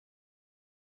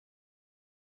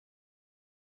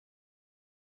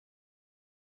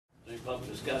Any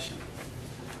public discussion?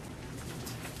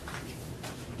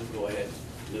 We'll go ahead.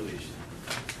 Louis,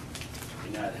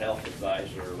 United Health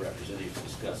Advisor or representative to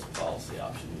discuss the policy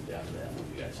option. Move down to that. Move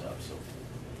you guys up. So,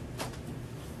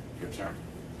 your turn.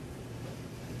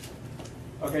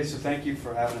 Okay, so thank you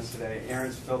for having us today.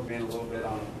 Aaron's filled me in a little bit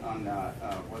on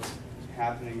what's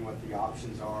happening, what the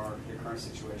options are, the current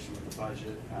situation with the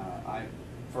budget.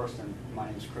 My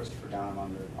name is Christopher Down.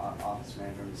 I'm the office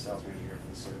manager and the sales manager here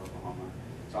for the city of Oklahoma.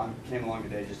 So I came along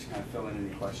today just to kind of fill in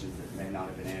any questions that may not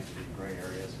have been answered in gray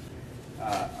areas.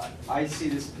 I see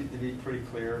this to be pretty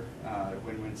clear,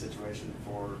 win-win situation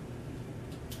for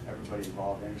everybody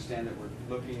involved. I understand that we're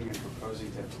looking and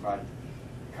proposing to provide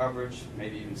coverage,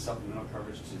 maybe even supplemental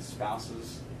coverage to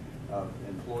spouses of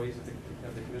employees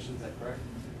of the commission. Is that correct?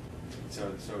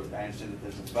 So I understand that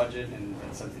there's a budget and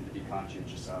something to be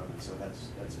conscientious of, and so that's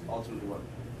ultimately what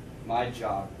my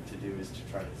job to do is to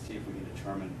try to see if we can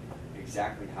determine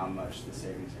exactly how much the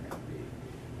savings are going to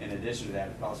be. In addition to that,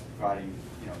 also providing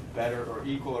better or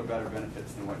equal or better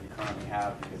benefits than what you currently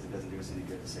have, because it doesn't do us any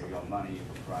good to save you all money if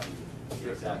we're providing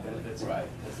the exact benefits. Right.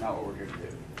 That's not what we're here to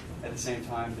do. At the same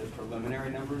time, the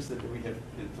preliminary numbers that we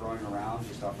have been throwing around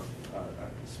just off of a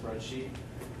spreadsheet,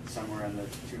 somewhere in the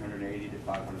 $280,000 to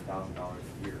 $500,000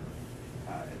 a year.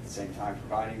 At the same time,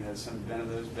 providing some of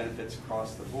those benefits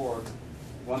across the board.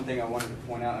 One thing I wanted to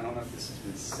point out, I don't know if this has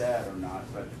been said or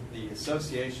not, but the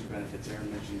association benefits,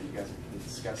 Aaron mentioned that you guys have been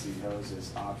discussing those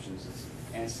as options, as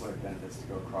ancillary benefits to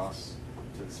go across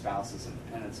to the spouses and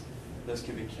dependents. Those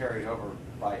can be carried over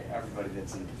by everybody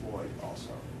that's employed also,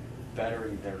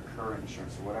 bettering their current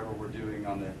insurance. So whatever we're doing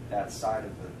on that side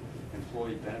of the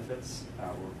employee benefits,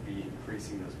 we'll be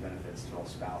increasing those benefits to all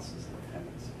spouses and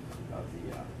dependents of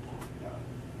the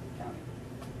county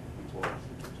employees.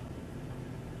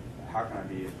 How can I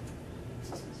be of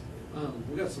assistance?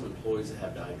 We've got some employees that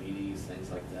have diabetes,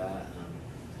 things like that.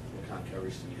 What kind of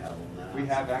coverage do you have on that?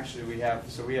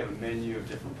 We have a menu of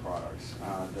different products.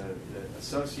 The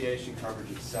association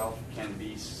coverage itself can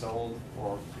be sold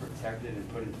or protected and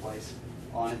put in place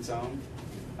on its own.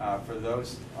 For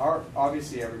those,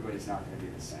 obviously everybody's not going to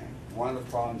be the same. One of the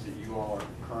problems that you all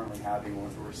are currently having,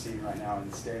 what we're seeing right now in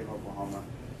the state of Oklahoma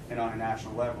and on a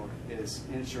national level, is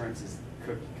insurance is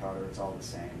cookie cutter, it's all the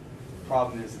same. The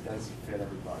problem is it doesn't fit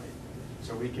everybody.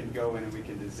 So we can go in and we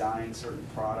can design certain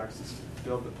products and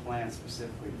build the plan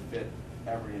specifically to fit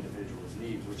every individual's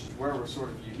needs, which is where we're sort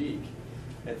of unique.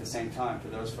 At the same time, for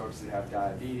those folks that have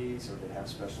diabetes or that have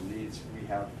special needs, we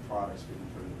have products we can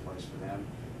put into place for them.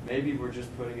 Maybe we're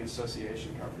just putting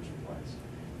association coverage in place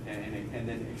and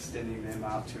then extending them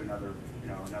out to another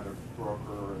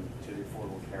broker or to the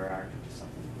Affordable Care Act or to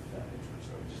something of that nature.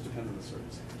 So it just depends on the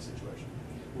certain situation.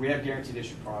 We have guaranteed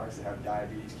issue products that have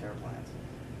diabetes care plans.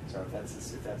 So if that's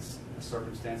a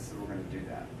circumstance, then we're going to do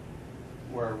that.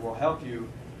 Where we'll help you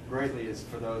greatly is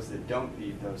for those that don't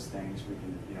need those things, we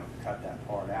can cut that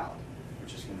part out,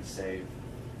 which is going to save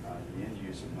the end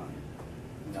user money.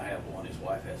 And I have one. His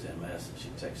wife has MS, and she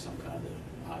takes some kind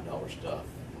of high-dollar stuff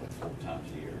like 4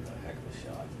 times a year. A heck of a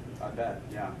shot. I bet,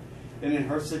 yeah. And in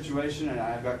her situation, and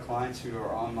I've got clients who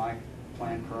are on my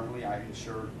plan currently. I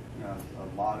insure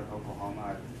a lot of Oklahoma. I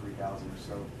have 3,000 or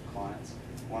so clients.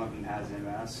 One of them has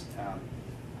MS.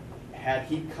 Had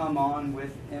he come on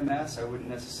with MS, I wouldn't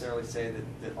necessarily say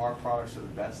that our products are the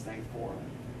best thing for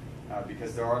him,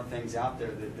 because there are things out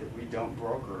there that we don't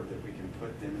broker, that we can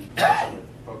put them in place with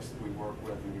folks that we work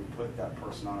with, and we put that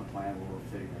person on a plan where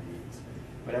we're fitting their needs.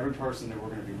 But every person that we're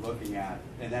going to be looking at,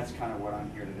 and that's kind of what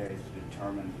I'm here today, is to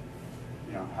determine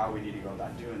how we need to go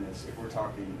about doing this. If we're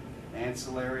talking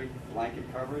ancillary blanket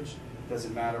coverage,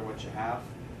 doesn't matter what you have.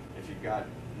 If you've got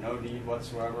no need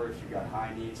whatsoever, if you've got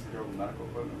high needs for durable medical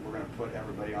equipment, we're going to put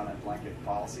everybody on that blanket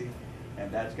policy,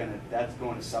 and that's going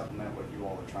to supplement what you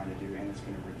all are trying to do, and it's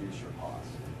going to reduce your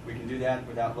costs. We can do that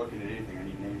without looking at anything. I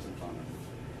need names and phone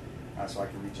numbers so I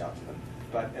can reach out to them.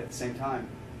 But at the same time,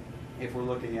 if we're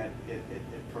looking at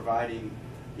providing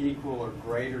equal or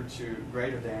greater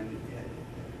than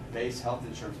base health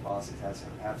insurance policies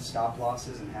have stop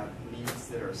losses and have needs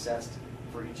that are assessed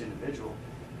for each individual,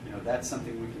 that's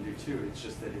something we can do too. It's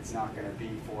just that it's not going to be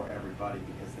for everybody,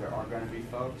 because there are going to be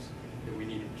folks that we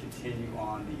need to continue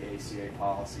on the ACA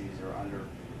policies or under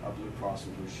a Blue Cross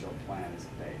and Blue Shield plan as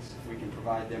a base. If we can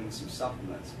provide them with some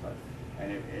supplements,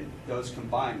 and those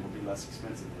combined will be less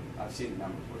expensive. I've seen the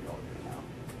numbers what y'all do now,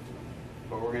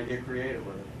 but we're going to get creative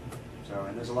with it. So,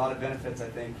 and there's a lot of benefits, I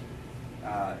think,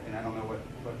 and I don't know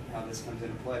how this comes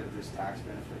into play, but there's tax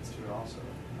benefits to it also.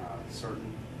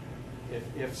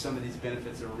 If some of these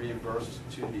benefits are reimbursed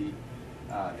to the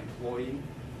employee,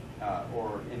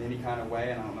 or in any kind of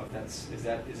way, and I don't know if is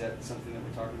that something that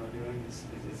we're talking about doing?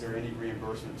 Is there any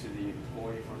reimbursement to the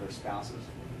employee for their spouses?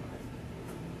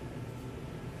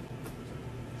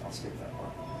 I'll skip that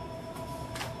part.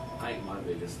 I think my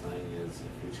biggest thing is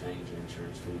if we change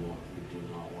insurance, we do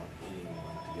not want anyone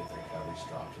to get their coverage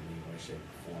dropped in any way, shape,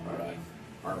 or form. Right.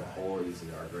 Our employees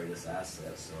are our greatest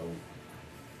asset, so.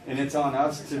 And it's on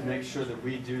us to make sure that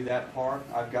we do that part.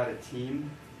 I've got a team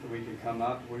that we can come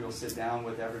up. We will sit down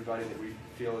with everybody that we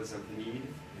feel is of need.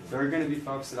 There are going to be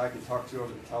folks that I can talk to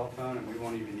over the telephone, and we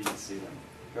won't even need to see them.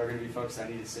 There are going to be folks I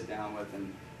need to sit down with,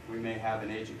 and we may have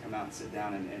an agent come out and sit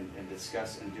down and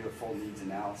discuss and do a full needs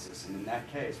analysis. And in that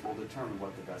case, we'll determine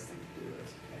what the best thing to do is.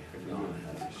 If we do it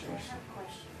in that I situation. have a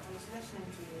question. I was listening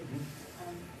to you.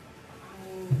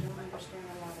 I don't understand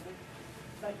a lot of it,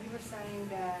 but you were saying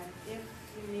that if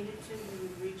you needed to, you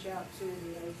would reach out to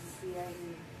the ACA,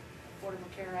 the Affordable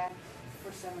Care Act,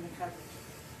 for some of the coverage.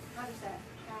 How does that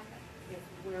happen if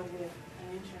we're with an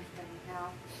insurance company? How,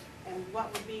 and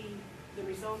what would be the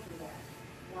result of that?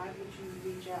 Why would you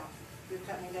reach out? Your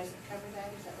company doesn't cover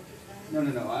that? Is that what you're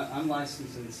saying? No. I'm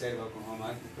licensed in the state of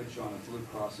Oklahoma. I can put you on a Blue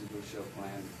Cross and Blue Shield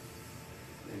plan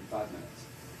in 5 minutes.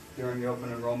 During the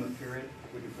open enrollment period,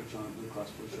 we can put you on a Blue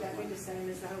Cross Blue Would Shield that be plan. the same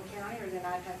as the whole county, or then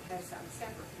I'd have to have something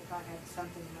separate if I had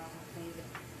something wrong with me,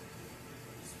 that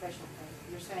special thing?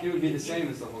 You're saying It would be the you- same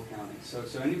as the whole county. So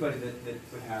anybody that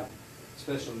would have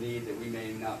special need that we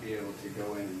may not be able to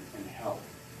go in and help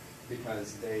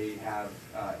because they have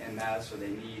MS, or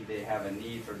they have a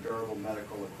need for durable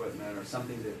medical equipment, or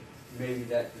something that maybe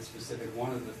that the specific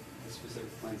one of the specific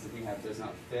plans that we have does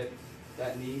not fit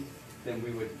that need, then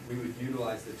we would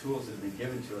utilize the tools that have been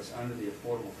given to us under the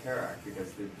Affordable Care Act, because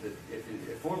if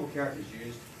the Affordable Care Act is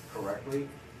used correctly,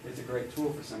 it's a great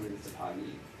tool for somebody that's of high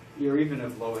need, or even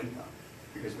of low income,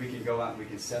 because we can go out and we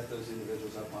can set those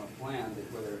individuals up on a plan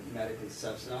where they're medically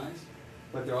subsidized,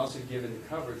 but they're also given the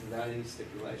coverage without any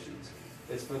stipulations.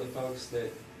 It's for the folks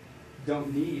that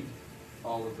don't need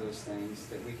all of those things,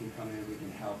 that we can come in, we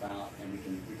can help out, and we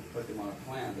can put them on a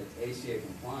plan that's ACA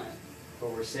compliant,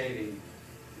 but we're saving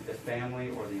the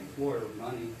family or the employer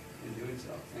money in doing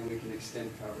so, and we can extend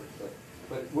coverage.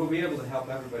 But we'll be able to help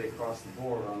everybody across the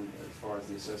board on as far as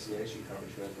the association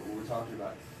coverage goes. But when we're talking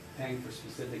about paying for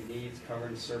specific needs,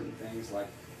 covering certain things like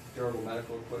durable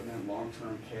medical equipment,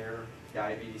 long-term care,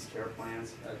 diabetes care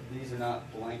plans, these are not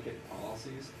blanket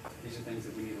policies. These are things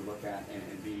that we need to look at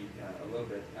and be a little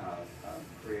bit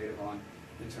creative on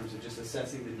in terms of just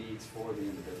assessing the needs for the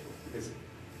individual. Because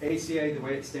ACA, the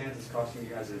way it stands, is costing you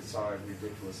guys a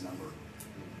ridiculous number.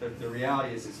 The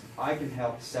reality is I can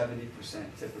help 70%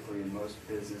 typically in most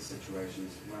business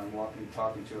situations. When I'm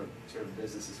talking to a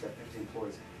business that's got 50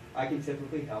 employees, I can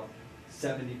typically help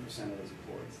 70% of those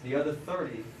employees. The other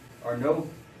 30 are no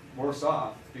worse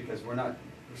off because we're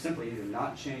simply either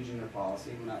not changing their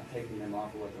policy, we're not taking them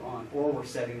off of what they're on, or we're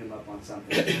setting them up on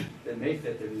something that may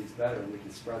fit their needs better, and we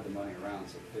can spread the money around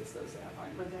so it fits those that have high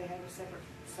Would needs. they have a separate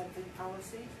something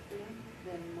policy then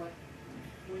than what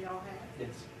we all have? Yes.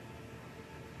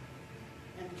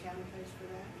 And the county pays for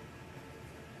that?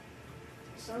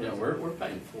 So Yeah, we're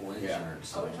paying full Yeah.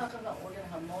 insurance, are we so. talking about we're gonna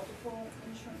have multiple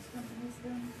insurance companies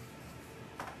then?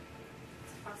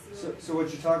 So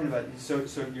what you're talking about, so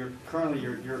you're currently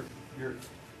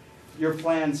your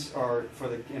plans are for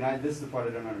the, and this is the part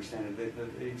I don't understand.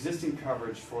 The existing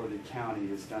coverage for the county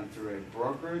is done through a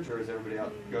brokerage, or is everybody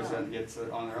else goes out and gets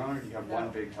it on their own, or do you have one No.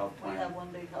 big health We plan? have one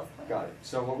big health plan. Got it.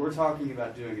 So what we're talking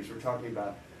about doing is if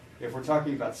we're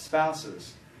talking about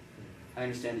spouses, I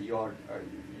understand that you all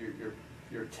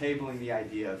you're tabling the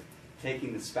idea of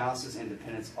taking the spouses and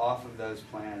dependents off of those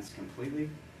plans completely,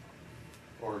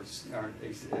 or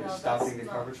stopping the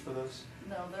not- coverage for those?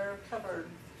 No, they're covered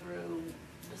through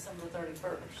December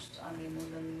 31st. I mean,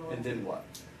 and then we'll. And then what?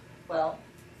 Well,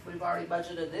 we've already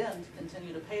budgeted in to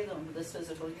continue to pay them for this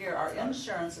physical year. Our Got it.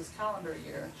 insurance is calendar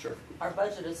year. Sure. Our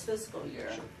budget is fiscal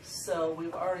year. Sure. So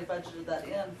we've already budgeted that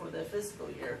in for the fiscal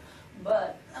year.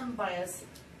 But by us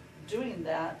doing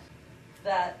that,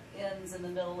 that ends in the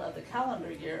middle of the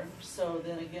calendar year. So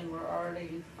then again, we're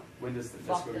already, When does the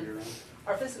Locked fiscal in. year end?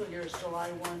 our fiscal year is July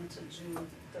 1 to June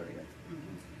 30th.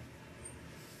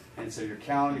 And so your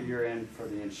calendar year end for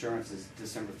the insurance is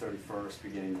December 31st,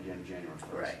 beginning again January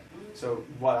 1st. Right. So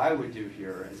what I would do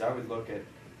here is I would look at,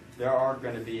 there are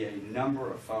going to be a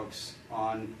number of folks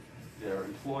on their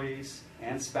employees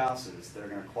and spouses that are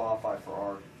going to qualify for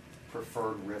our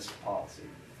preferred risk policy.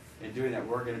 In doing that,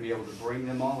 we're going to be able to bring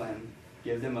them all in,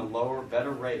 give them a lower,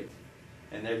 better rate,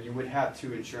 and then you would have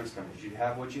two insurance companies. You'd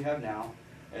have what you have now,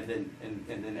 and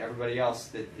then everybody else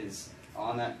that is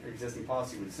on that existing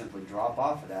policy would simply drop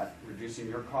off of that, reducing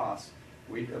your costs.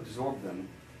 We'd absorb them,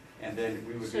 and then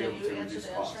we would So be able you to answer reduce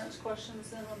the costs. insurance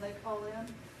questions then when they call in?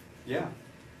 Yeah.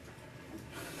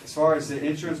 As far as the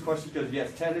insurance question goes,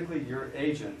 yes, technically your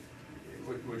agent,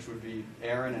 which would be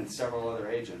Aaron and several other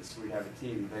agents, we have a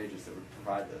team of agents that would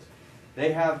provide this.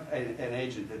 They have an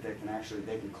agent that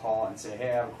they can call and say,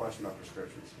 hey, I have a question about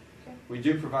prescriptions. Okay. We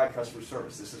do provide customer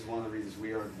service. This is one of the reasons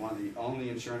we are one of the only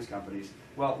insurance companies,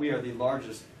 well, we are the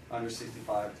largest under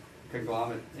 65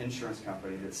 conglomerate insurance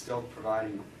company that's still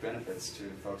providing benefits to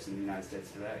folks in the United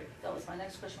States today. That was my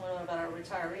next question, what about our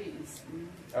retirees?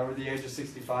 Over the age of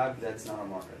 65, that's not our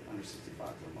market. Under 65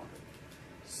 is our market.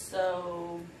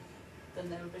 So then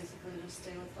they would basically just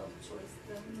stay with Health Choice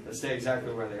then? They stay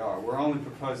exactly where they are. We're only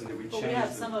proposing that we But change we have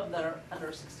the- some of them that are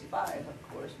under 65, of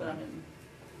course, but I mean,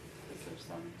 is there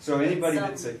some? So anybody some-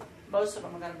 that's a Most of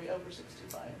them are gonna be over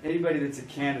 65. anybody that's a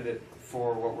candidate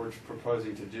for what we're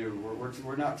proposing to do,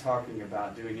 we're not talking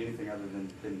about doing anything other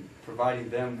than providing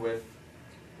them with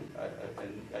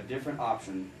a different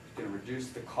option that's going to reduce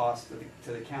the cost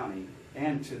to the county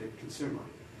and to the consumer.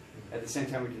 At the same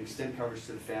time, we can extend coverage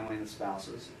to the family and the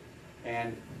spouses.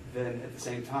 And then at the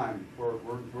same time,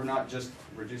 we're not just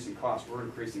reducing costs, we're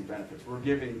increasing benefits. We're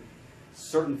giving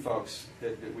certain folks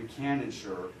that we can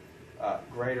insure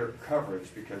greater coverage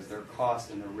because their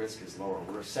cost and their risk is lower.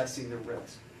 We're assessing the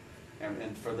risk.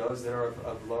 And for those that are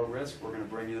of low risk, we're going to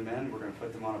bring them in, we're going to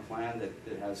put them on a plan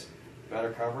that has better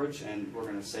coverage, and we're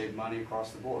going to save money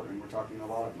across the board, and we're talking a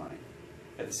lot of money.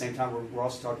 At the same time, we're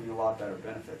also talking a lot better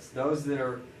benefits. Those that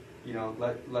are, you know,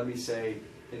 let me say,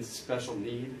 in special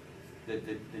need,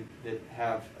 that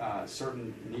have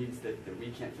certain needs that we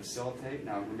can't facilitate.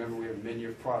 Now, remember, we have a menu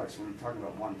of products. We're not talking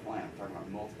about one plan, we're talking about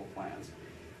multiple plans.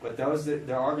 But those that,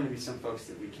 there are going to be some folks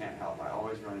that we can't help. I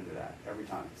always run into that every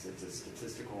time. It's a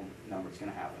statistical number. It's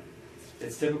going to happen.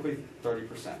 It's typically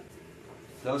 30%.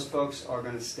 Those folks are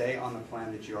going to stay on the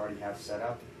plan that you already have set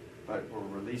up, but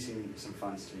we're releasing some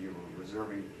funds to you. We're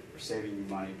reserving, we're saving you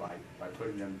money by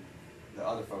putting them, the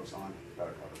other folks, on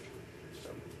better coverage. So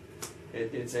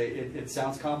it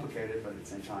sounds complicated, but at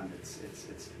the same time, it's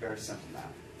very simple math.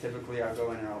 Typically, I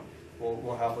go in and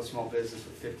we'll help a small business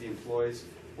with 50 employees.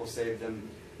 We'll save them,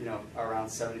 you know, around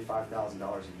 $75,000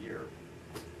 a year.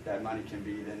 That money can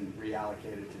be then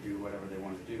reallocated to do whatever they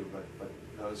want to do. But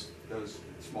those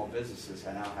small businesses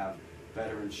now have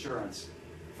better insurance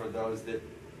for those that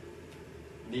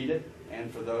need it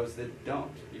and for those that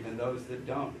don't. Even those that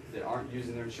don't, that aren't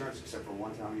using their insurance except for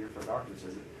one time a year for a doctor's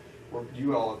visit,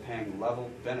 you all are paying level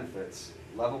benefits,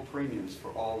 level premiums for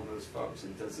all of those folks.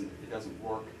 It doesn't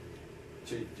work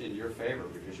in your favor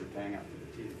because you're paying out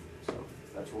through the teeth. So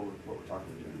that's what we're talking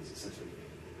about doing, is essentially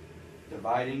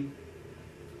dividing,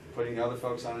 putting the other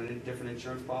folks on a different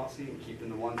insurance policy, and keeping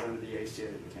the ones under the ACA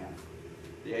that we can.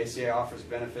 The ACA offers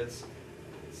benefits.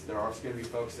 There are going to be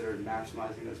folks that are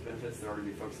maximizing those benefits. There are going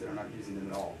to be folks that are not using them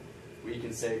at all. We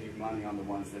can save you money on the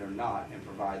ones that are not and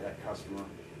provide that customer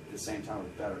at the same time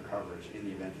with better coverage in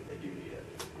the event that they do need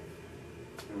it.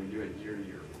 And we do it year to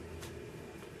year.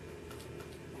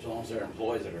 As long as they're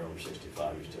employees that are over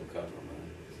 65, you still cover them,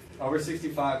 right? Over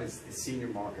 65 is the senior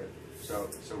market. So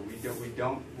we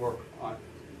don't work on,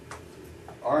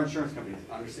 our insurance company is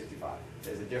under 65.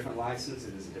 There's a different license,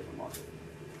 it is a different market.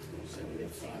 We'll say You we would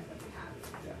have stay five. with what you have.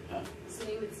 Yeah. Huh? So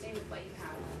you would stay with what you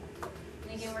have.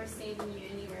 And again, we're saving you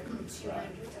anywhere from $200,000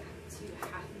 to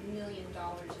 $500,000 in your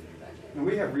budget. And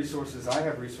we have resources, I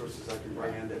have resources I can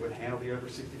bring in that would handle the over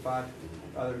 65,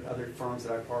 other firms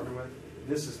that I partner with.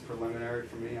 This is preliminary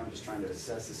for me. I'm just trying to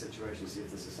assess the situation, see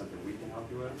if this is something we can help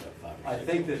you with. I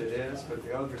think that it is, but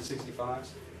the over 65s,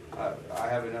 I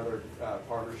have another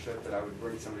partnership that I would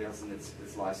bring somebody else in that's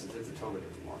licensed. It's a totally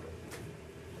different market.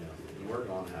 Yeah, and we're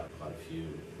gonna have quite a few.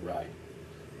 Right.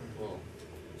 Well,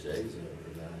 Jay's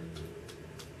over that.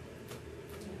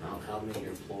 How many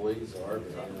employees are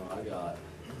there? I know I got.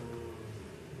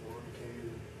 1,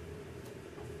 2,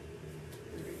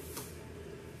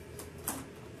 3.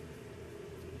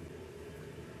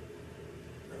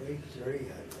 At least 3, I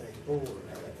think. 4.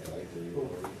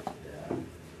 Yeah.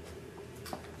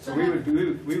 So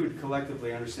we would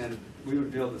collectively understand, we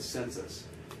would build a census.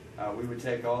 We would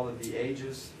take all of the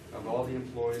ages of all the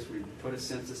employees, we would put a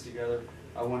census together.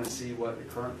 I want to see what the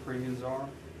current premiums are.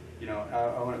 You know,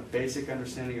 I want a basic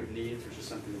understanding of needs, which is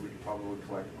something that we could probably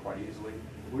collect quite easily.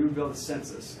 We would build a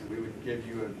census, and we would give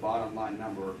you a bottom line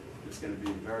number that's going to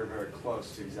be very, very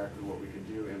close to exactly what we could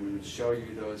do, and we would show you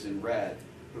those in red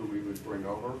who we would bring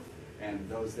over, and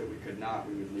those that we could not,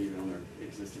 we would leave on their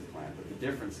existing plan. But the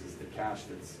difference is the cash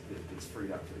that's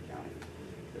freed up to the county.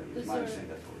 Is My there- understanding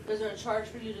that's what Is there a charge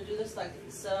for you to do this? Like,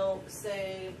 so,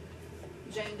 say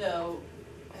Jane Doe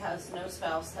has no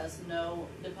spouse, has no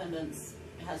dependents,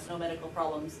 has no medical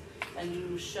problems, and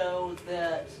you show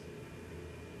that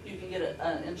you can get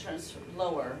an insurance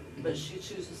lower, but she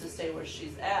chooses to stay where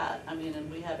she's at. I mean, and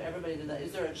we have everybody do that.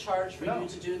 Is there a charge for No. you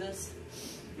to do this?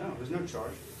 No, there's no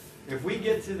charge. If we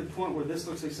get to the point where this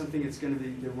looks like something it's going to be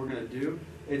that we're going to do,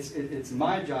 it's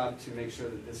my job to make sure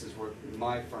that this is worth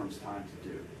my firm's time to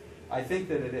do. I think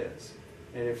that it is.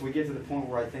 And if we get to the point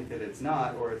where I think that it's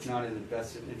not, or it's not in the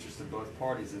best interest of both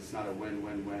parties, it's not a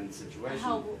win-win-win situation.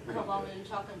 How we don't long do are it. you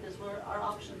talking? Because our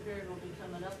option period will be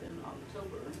coming up in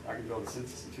October. I can build a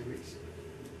census in 2 weeks.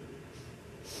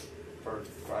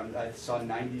 I saw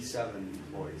 97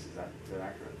 employees. Is that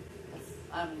accurate?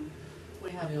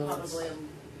 We have Yeah, probably a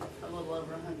little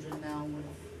over 100 now with.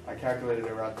 I calculated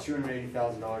around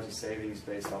 $280,000 of savings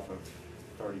based off of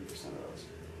 30% of those,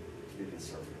 to be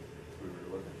conservative. If we were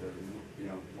to look at the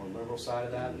more liberal side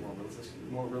of that,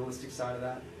 more realistic side of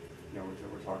that,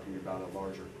 we're talking about a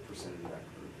larger percentage of that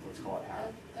group. Let's call it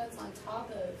half. That's on top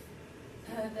of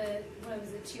what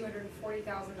was it,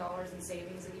 $240,000 in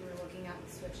savings that you were looking at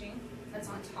with switching? That's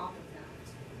on top of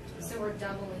that. So we're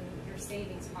doubling your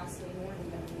savings, possibly more than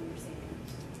doubling your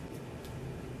savings.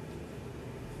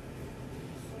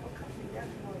 So what kind of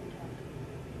deductible are you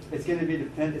talking? It's going to be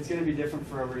It's going to be different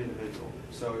for every individual.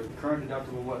 So current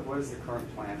deductible, what does the current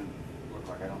plan look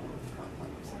like? I don't know what the current plan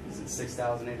looks like. Is it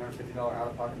 $6,850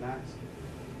 out-of-pocket max?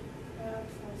 It's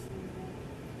less than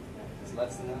that. It's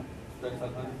less than that?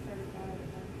 3,500? 35.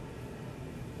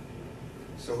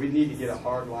 So we need to get a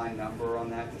hard line number on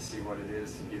that to see what it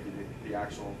is to give you the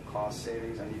actual cost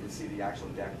savings. I need to see the actual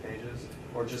deck pages,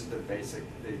 or just the basic,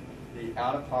 the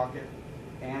out-of-pocket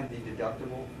and the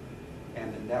deductible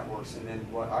and the networks. And then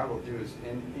what I will do is,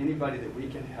 anybody that we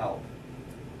can help,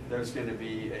 there's going to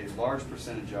be a large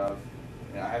percentage of,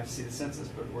 and I have to see the census,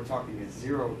 but we're talking a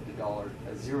 $0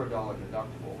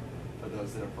 deductible for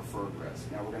those that are preferred risk.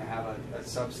 Now we're going to have a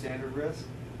substandard risk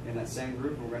in that same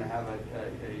group. We're going to have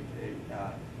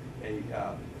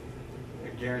a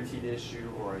guaranteed issue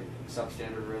or a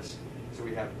substandard risk. So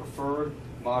we have preferred,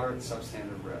 moderate,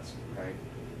 substandard risk. Okay,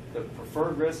 the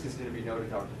preferred risk is going to be no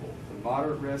deductible. The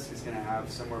moderate risk is going to have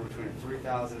somewhere between a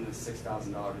 $3,000 and a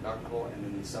 $6,000 deductible, and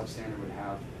then the substandard would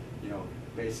have,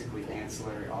 basically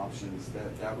ancillary options.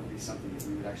 That would be something that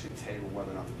we would actually table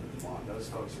whether or not to put them on. Those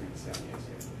folks are going to stay on the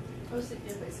ACA. OCQ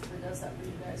basically does that for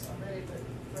you guys already, but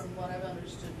from what I've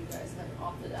understood, you guys have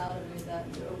opted out of any of that.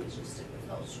 You always just stick with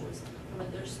Health Choice. I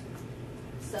mean, there's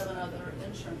 7 other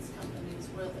insurance companies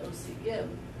with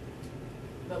OCQ,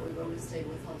 but we've always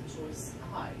stayed with Health Choice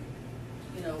High.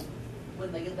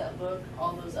 When they get that book,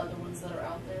 all those other ones that are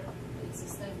out there, it's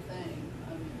the same thing.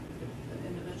 I mean, if an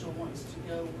individual wants to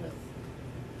go with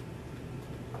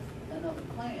another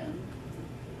plan,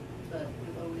 but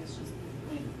we've always just,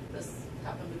 this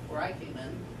happened before I came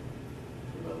in.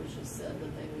 We've always just said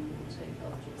that they would take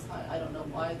Health Choice High. I don't know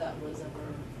why that was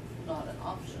ever not an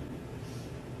option.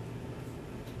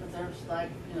 But there's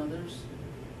there's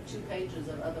 2 pages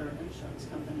of other insurance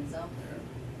companies out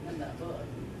there in that book.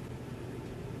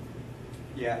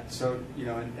 Yeah, so,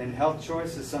 and health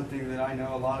choice is something that I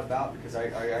know a lot about because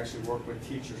I actually work with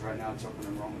teachers right now. It's open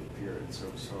enrollment period. So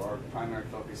our primary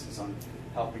focus is on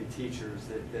helping teachers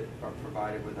that are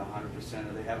provided with 100%,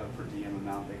 or they have a per diem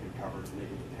amount they can cover, and they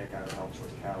can take out of health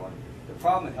choice catalog. The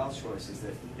problem with health choice is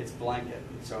that it's blanket.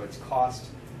 So it's cost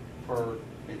per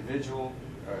individual,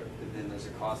 then there's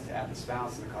a cost to add the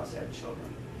spouse and a cost to add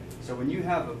children. So when you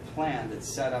have a plan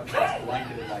that's set up that's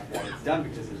blanketed like that, it's done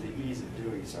because of the ease of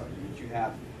doing so. You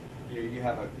have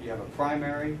a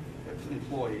primary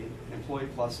employee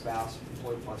plus spouse,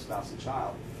 and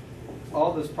child.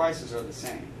 All those prices are the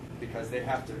same because they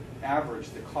have to average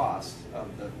the cost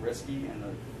of the risky and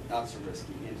the not so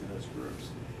risky into those groups.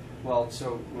 Well,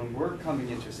 so when we're coming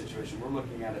into a situation, we're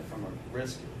looking at it from a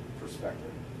risk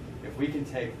perspective. If we can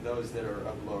take those that are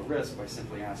of low risk by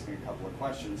simply asking a couple of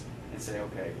questions and say,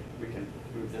 okay, we can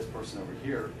move this person over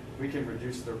here, we can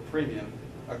reduce their premium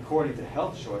according to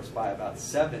Health Choice by about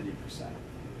 70%,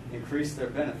 increase their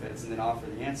benefits, and then offer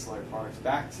the ancillary products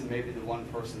back to maybe the one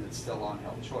person that's still on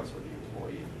Health Choice with the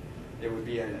employee. There would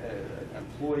be an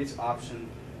employee's option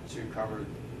to cover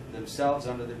themselves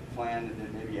under the plan and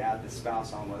then maybe add the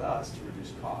spouse on with us to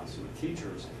reduce costs. So with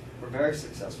teachers, we're very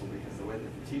successful because the way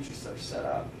that the teachers are set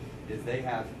up is they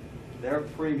have their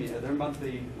premium, their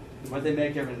monthly, what they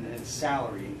make in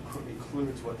salary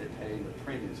includes what they pay in the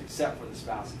premiums, except for the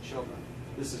spouse and children.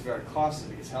 This is very costly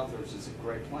because Health Choice is a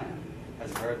great plan, has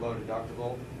a very low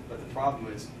deductible, but the problem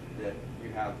is that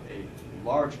you have a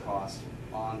large cost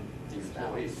on the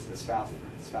employees, the spouse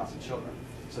and children.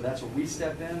 So that's where we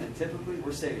step in, and typically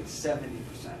we're saving 70%.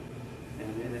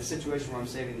 And in a situation where I'm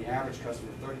saving the average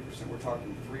customer 30%, we're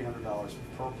talking $300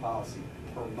 per policy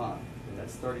per month.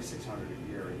 That's $3,600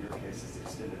 a year. In your case, it's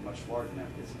extended much larger than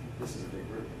that because this is a big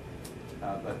group.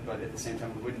 But at the same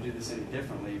time, we wouldn't do this any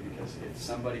differently, because if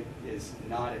somebody is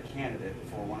not a candidate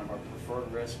for one of our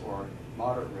preferred risk or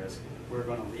moderate risk, we're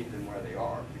going to leave them where they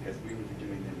are, because we would be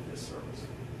doing them a disservice.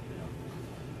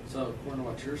 So according to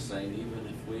what you're saying, even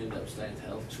if we end up staying with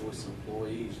Health Choice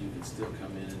employees, you can still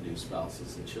come in and do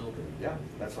spouses and children. Yeah,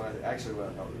 that's what I thought we were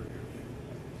doing.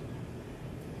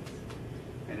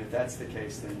 And if that's the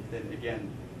case, then again,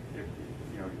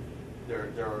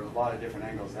 there are a lot of different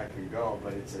angles that can go,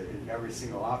 but every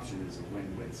single option is a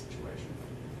win-win situation.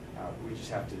 We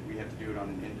have to do it on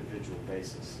an individual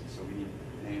basis. So we need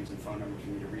names and phone numbers.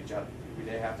 We need to reach out.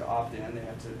 They have to opt in. They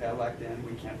have to elect in.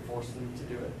 We can't force them to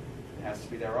do it. It has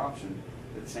to be their option.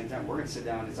 But at the same time, we're going to sit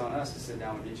down. It's on us to sit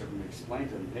down with each of them and explain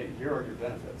to them, hey, here are your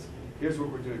benefits. Here's what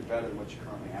we're doing better than what you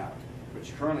currently have. What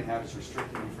you currently have is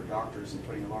restricting you for doctors and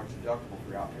putting a large deductible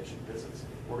for your outpatient visits.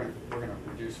 We're going to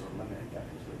reduce or eliminate that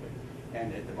completely.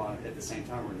 And at the same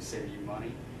time, we're going to save you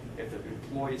money. If the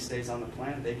employee stays on the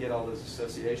plan, they get all those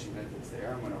association benefits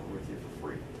there. I went over with you for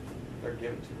free. They're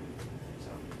given to them. So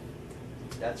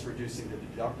that's reducing the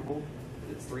deductible.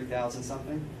 It's $3,000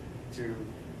 something to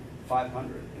 $500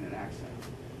 in an accident,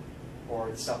 or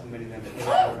it's supplementing them at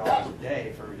 $800 a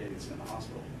day for every day they spend in the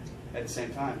hospital. At the same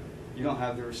time, you don't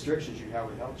have the restrictions you have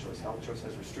with Health Choice. Health Choice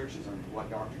has restrictions on what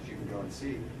doctors you can go and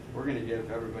see. We're going to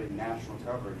give everybody national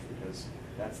coverage, because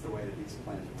that's the way that these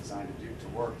plans are designed to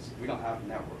work. We don't have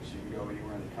networks. You can go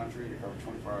anywhere in the country. You're covered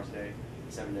 24 hours a day,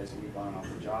 7 days a week on and off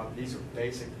the job. These are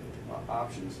basic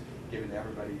options given to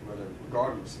everybody,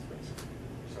 regardless of risk.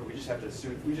 So we just have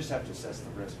to assess the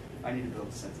risk. I need to build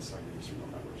a census so I can use some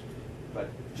real numbers. But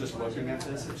just looking at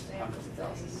this, it's hundreds of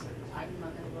thousands. I'm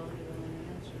not going to vote even when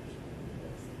the answers.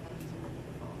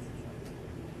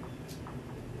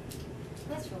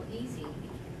 That's real easy.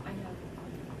 I know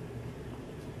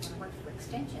when I worked for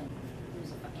Extension,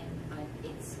 there's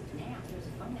it's now, there's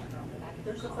a phone number on the back of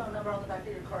the There's a card. phone number on the back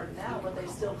of your card now, but they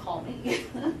still call me.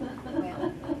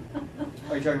 Well,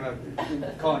 Are you talking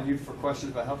about calling you for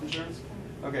questions about health insurance?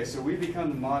 Okay, so we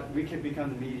can become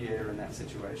the mediator in that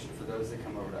situation for those that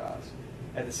come over to us.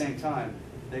 At the same time,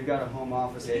 they've got a home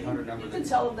office 800 number. You can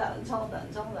tell them that and tell them that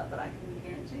and tell them that, but I can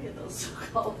guarantee you they'll still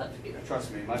call up here.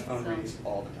 Trust me, my phone So- rings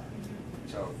all the time.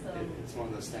 So it's one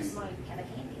of those things. have a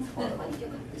candy. Why do you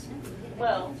do this number? You get a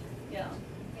Well, candy. yeah.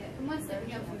 Yeah, and once they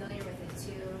become familiar with it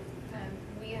too,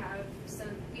 we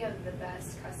have the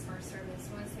best customer service.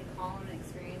 Once they call them and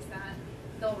experience that,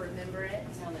 they'll remember it.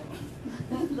 No,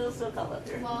 they won't. They'll still call up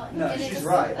here. Well, No, and she's it's-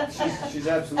 right. She's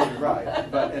absolutely right.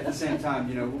 But at the same time,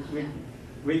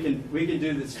 we can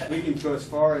do this. We can go as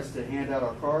far as to hand out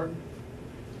our card,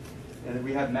 and then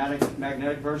we have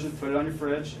magnetic version. Put it on your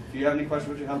fridge. If you have any questions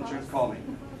with your health insurance, call me.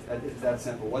 It's that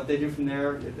simple. What they do from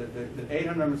there, the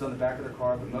 800 numbers on the back of their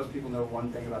card, but most people know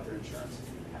one thing about their insurance,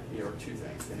 or two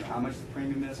things. They know how much the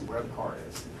premium is and where the car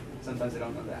is. Sometimes they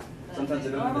don't know that. Sometimes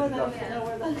they don't know the Normally they know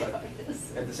where deductible. the But car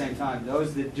is. at the same time,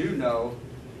 those that do know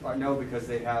because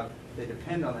they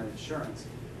depend on their insurance,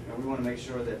 and we want to make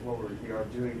sure that what we are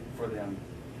doing for them,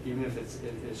 even if it's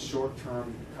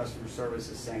short-term customer service,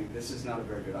 is saying this is not a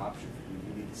very good option for you.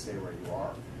 You need to stay where you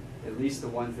are. At least the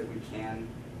ones that we can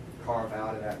carve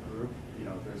out of that group,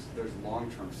 there's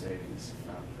long-term savings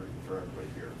for everybody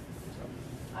here.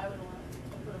 So. I would want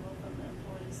approval from the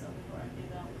employees though before I do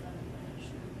that with that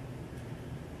information.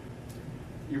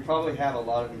 You probably have a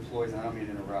lot of employees, and I don't mean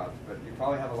to interrupt, but you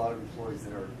probably have a lot of employees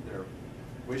that are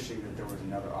wishing that there was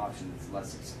another option that's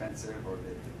less expensive, or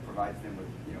that provides them with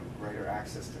greater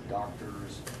access to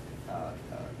doctors.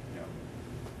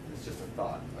 It's just a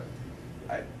thought.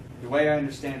 But the way I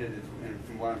understand it is, and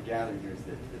from what I'm gathering here, is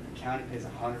that the county pays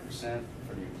 100%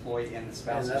 for the employee and the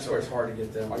spouse. And that's where it's hard to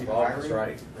get them Are you involved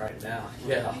hiring? right now.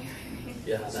 Yeah.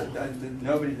 Yeah. So,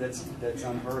 nobody that's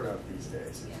unheard of these days.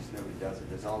 It's just nobody does it.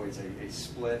 There's always a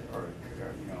split or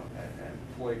an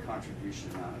employee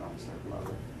contribution amount at almost every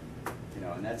level.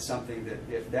 And that's something that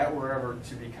if that were ever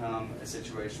to become a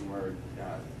situation where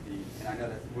and I know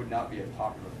that would not be a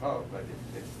popular vote, but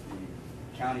if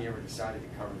the county ever decided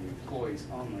to cover the employees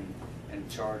only and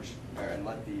charge and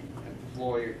let the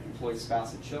employee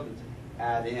spouse and children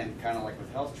add in, kind of like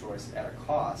with Health Choice, at a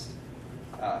cost.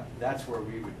 That's where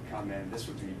we would come in. This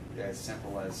would be as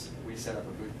simple as we set up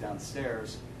a booth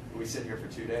downstairs. We sit here for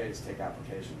 2 days, take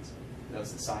applications.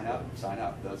 Those that sign up, sign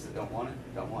up. Those that don't want it,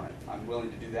 don't want it. I'm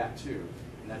willing to do that too.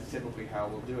 And that's typically how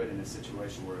we'll do it in a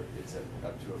situation where it's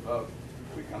up to a vote.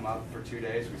 We come up for 2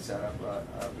 days, we set up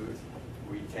a booth,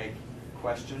 we take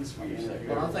questions, we interview.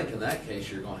 Well, I think in that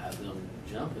case, you're gonna have them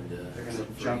jump into They're gonna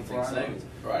some jump anything right on. savings.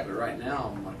 Right. But right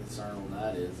now, my concern on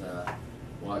that is,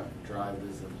 what drive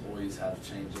does employees have to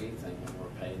change anything when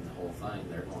we're paying the whole thing?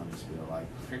 They're going to just be like,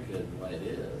 we're good the way it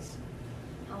is.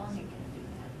 How long are you gonna do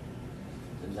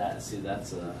that? And that, see,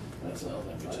 that's a. That's all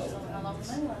that we So told how long them.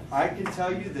 will they last? I can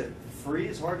tell you that free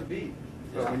is hard to beat.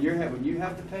 But when you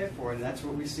have to pay for it, and that's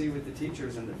what we see with the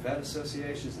teachers and the vet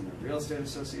associations and the real estate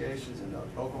associations and the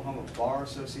Oklahoma Bar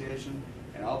Association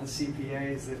and all the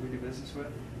CPAs that we do business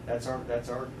with, that's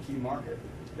our key market.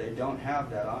 They don't have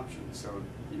that option. So,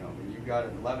 when you've got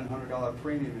an $1,100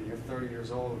 premium and you're 30 years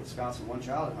old with a spouse and one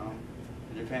child at home,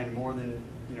 and you're paying more than,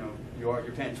 you're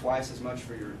paying twice as much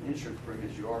for your insurance premium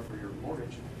as you are for your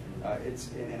mortgage,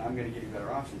 and I'm going to give you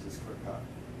better options, it's clear cut.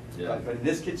 Yeah. But in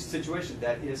this situation,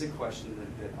 that is a question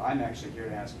that I'm actually here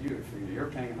to ask you. If you're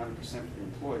paying 100% for the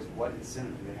employees, what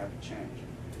incentive do they have to change?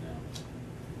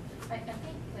 Yeah. I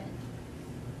think when,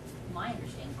 my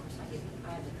understanding, of course, I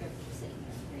have the privilege of sitting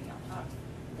here and hearing y'all talk,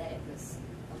 that it was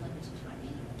a limited time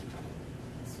anyway.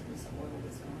 As soon as the oil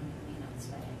was gone, it may not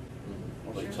stay.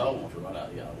 Well, they told them to run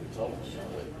out, we told them,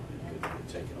 that it could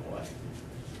be taken away.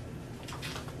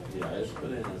 Yeah, it's put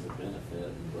in as a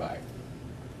benefit. Right.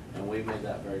 And we made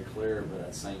that very clear, but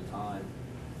at the same time,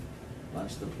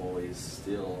 most employees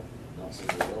still don't seem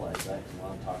to realize that. Because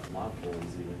when I'm talking to my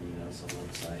employees, even,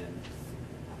 someone's saying,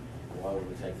 why would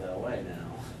we take that away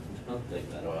now? Don't take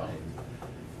that Well. away.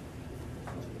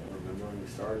 Remember when we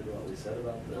started what we said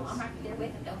about this? No, I'm right there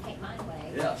with them, don't take mine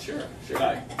away. Yeah, sure.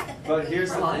 Right. But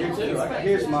here's Mine too.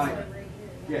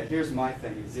 here's my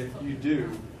thing is, if you do,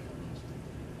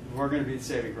 we're going to be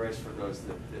saving grace for those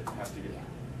that have to get,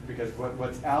 because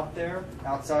what's out there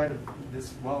outside of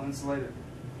this well-insulated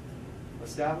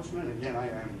establishment, again, I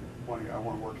want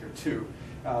to work here too,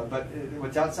 but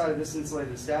what's outside of this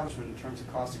insulated establishment in terms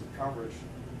of cost of coverage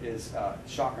is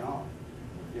shock and awe.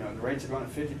 The rates are going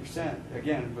at 50%,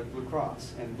 again, with Blue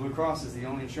Cross. And Blue Cross is the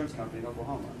only insurance company in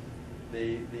Oklahoma.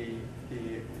 I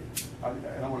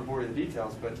don't want to bore you with the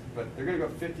details, but they're going to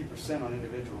go 50% on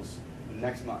individuals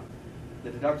next month. The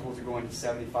deductibles are going to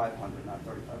 $7,500, not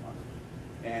 $3,500.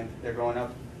 And they're going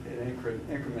up in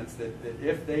increments that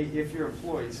if your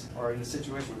employees are in a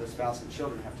situation where their spouse and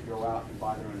children have to go out and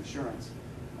buy their own insurance,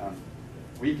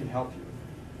 we can help you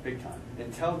big time.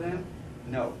 Until then,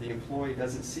 no, the employee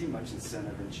doesn't see much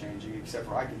incentive in changing, except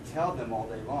for I can tell them all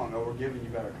day long, oh, we're giving you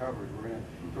better coverage. We're going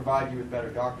to provide you with better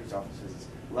doctor's office visits.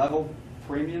 Level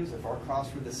premiums, if our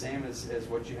costs were the same as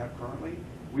what you have currently,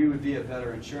 we would be a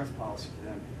better insurance policy for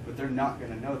them, but they're not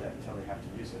going to know that until they have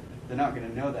to use it. They're not going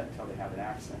to know that until they have an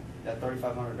accident. That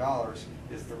 $3,500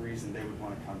 is the reason they would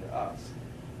want to come to us.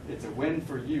 It's a win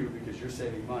for you because you're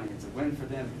saving money. It's a win for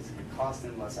them because it could cost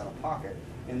them less out of pocket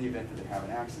in the event that they have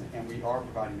an accident, and we are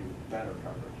providing them with better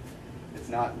coverage. It's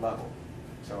not level.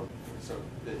 So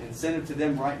the incentive to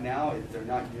them right now, if they're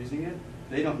not using it,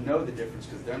 they don't know the difference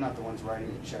because they're not the ones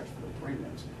writing the checks for the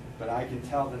premiums. But I can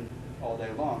tell them all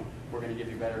day long, we're going to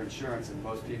give you better insurance, and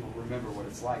most people remember what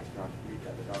it's like to not meet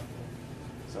that deductible.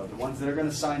 So the ones that are going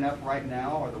to sign up right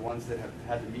now are the ones that have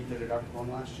had to meet the deductible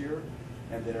last year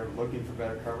and that are looking for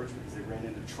better coverage because they ran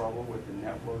into trouble with the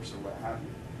networks or what have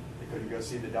you. They couldn't go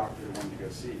see the doctor they wanted to go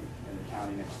see in the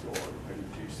county next door. They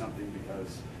couldn't do something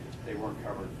because they weren't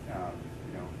covered,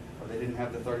 or they didn't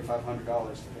have the $3,500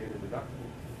 to pay the deductible.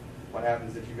 What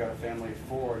happens if you've got a family of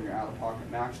 4 and your out-of-pocket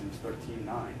maximum is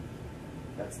 $13,900?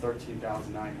 That's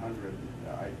 $13,900.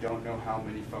 I don't know how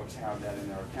many folks have that in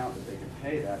their account that they can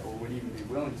pay that, or would even be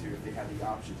willing to if they had the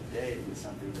option today to get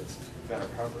something that's better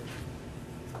coverage.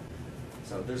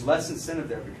 So there's less incentive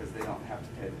there because they don't have to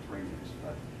pay the premiums.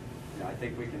 But I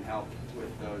think we can help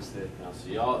with those that. Now, so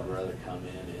y'all would rather come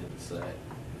in and say, kind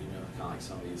of like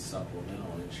some of these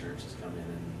supplemental insurances come in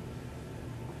and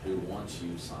who once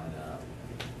you sign up.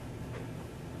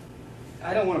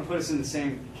 I don't want to put us in the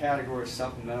same category as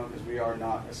supplemental because we are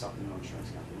not a supplemental insurance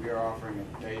company. We are offering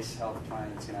a base health plan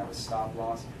that's going to have a stop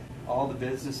loss. All the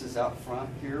businesses out front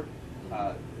here,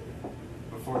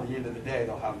 before the end of the day,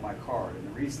 they'll have my card. And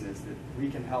the reason is that we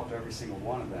can help every single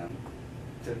one of them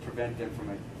to prevent them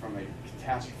from a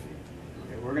catastrophe.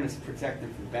 Okay, we're going to protect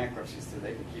them from bankruptcy so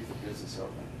they can keep the business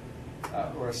open.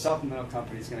 Or a supplemental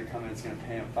company is going to come in, it's going to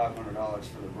pay them $500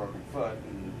 for the broken foot,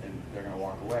 and they're going to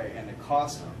walk away. And the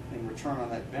cost in return on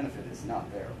that benefit is not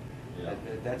there. Yeah.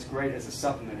 That's great as a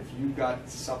supplement. If you've got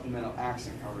supplemental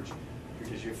accident coverage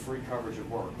because you have free coverage at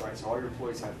work, right? So all your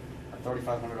employees have a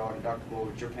 $3,500 deductible,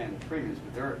 which you're paying the premiums,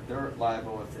 but they're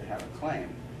liable if they have a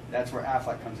claim. That's where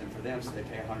Aflac comes in for them, so they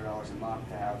pay $100 a month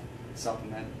to have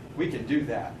supplement. We can do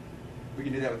that. We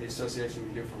can do that with the association, we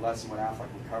can do it for less than what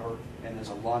Alfalfa can cover, and there's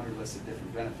a laundry list of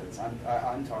different benefits.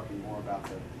 I'm talking more about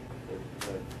the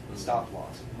stop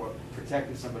loss, what,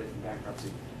 protecting somebody from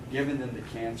bankruptcy, giving them the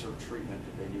cancer treatment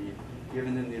that they need,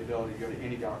 giving them the ability to go to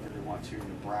any doctor they want to in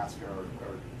Nebraska or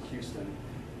Houston.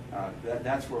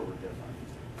 That's where we're different.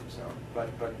 So, but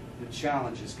the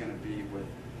challenge is going to be with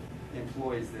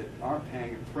employees that aren't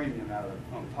paying a premium out of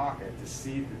their own pocket to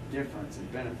see the difference in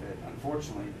benefit.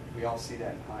 Unfortunately, we all see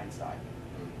that in hindsight.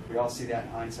 We all see that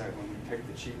in hindsight when we pick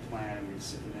the cheap plan and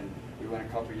then we went a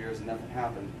couple of years and nothing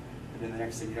happened. And then the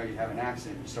next thing you know, you have an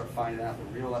accident. You start finding out the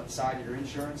real side of your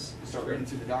insurance. You start reading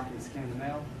through the documents that came in the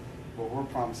mail. What we're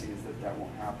promising is that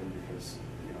won't happen because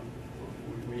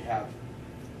we have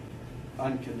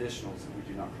unconditionals that we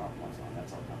do not compromise on.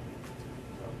 That's our company.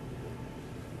 So,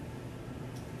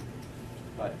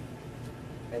 but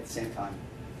at the same time,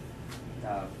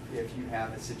 if you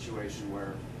have a situation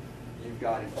where you've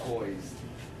got employees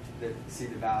that see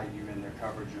the value in their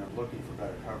coverage and are looking for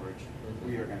better coverage,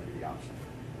 we are going to be the option.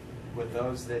 With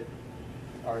those that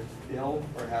are ill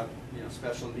or have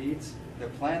special needs, the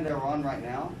plan they're on right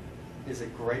now is a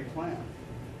great plan.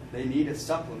 They need a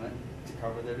supplement to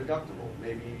cover their deductible.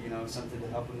 Maybe something to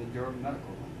help them endure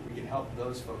medical. We can help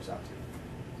those folks out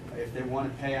too. If they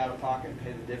want to pay out of pocket and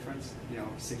pay the difference,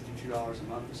 $62 a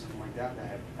month or something like that, they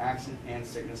have accident and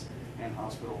sickness and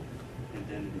hospital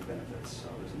indemnity benefits. So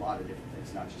there's a lot of different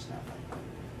things, not just that.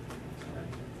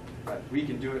 But we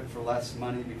can do it for less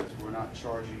money because we're not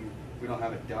charging. We don't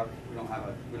have a duck. We don't have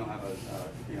a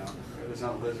there's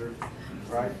not a lizard,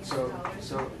 right?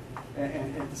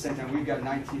 And at the same time, we've got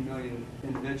 19 million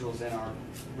individuals in our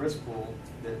risk pool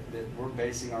that we're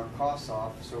basing our costs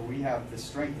off. So we have the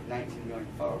strength of 19 million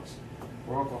folks.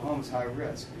 Where Oklahoma's high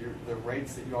risk. The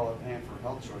rates that you all are paying for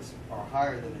health choice are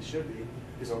higher than they should be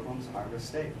because Oklahoma's a high risk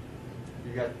state.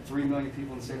 You've got 3 million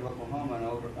people in the state of Oklahoma,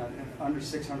 and under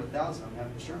 600,000 of them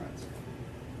have insurance.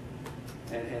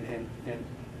 And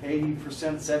 80%,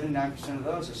 79% of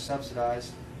those are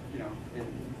subsidized,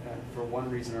 for one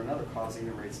reason or another, causing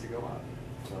the rates to go up.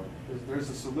 So there's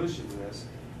a solution to this.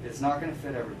 It's not going to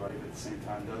fit everybody, but at the same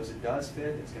time, those it does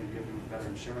fit, it's going to give them better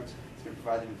insurance. It's going to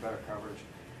provide them with better coverage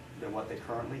than what they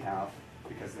currently have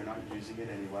because they're not using it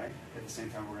anyway. At the same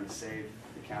time, we're going to save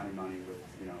the county money with,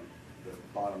 the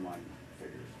bottom line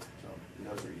figures. So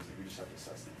those are easy. We just have to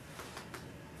assess them.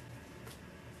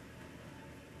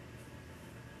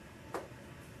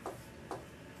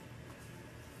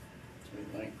 What do you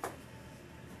think?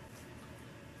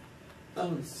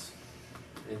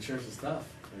 Insurance is tough.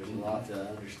 There's a lot to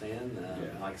understand.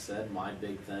 Like I said, my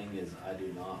big thing is I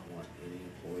do not want any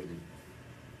employee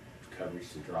coverage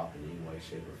to drop in any way,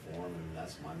 shape, or form, and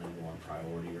that's my #1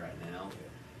 priority right now,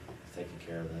 is taking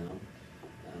care of them.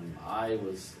 I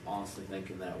was honestly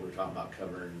thinking that we were talking about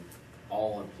covering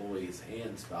all employees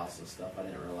and spousal stuff. I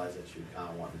didn't realize that you kind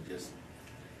of wanted to just...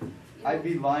 I'd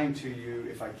be lying to you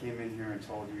if I came in here and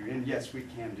told you, and yes, we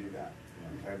can do that.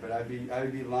 Okay, but I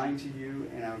would be lying to you,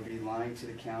 and I would be lying to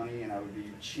the county, and I would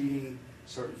be cheating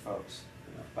certain folks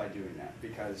by doing that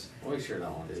because We sure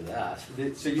don't want to do that.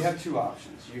 so you have two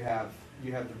options. You have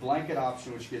the blanket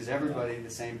option, which gives everybody the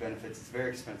same benefits. It's very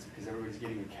expensive because everybody's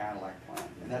getting a Cadillac plan,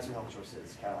 and that's what Health Choice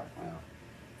is, Cadillac plan.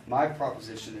 My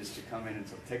proposition is to come in and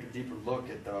to take a deeper look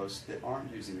at those that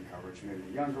aren't using the coverage. Maybe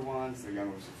the younger ones, the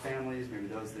younger with families, maybe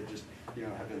those that just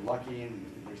have been lucky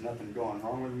and there's nothing going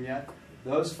wrong with them yet.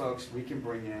 Those folks we can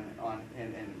bring in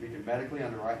and we can medically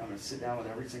underwrite. I'm going to sit down with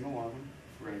every single one of them.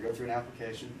 We're going to go through an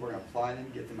application. We're going to apply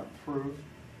them, get them approved,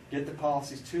 get the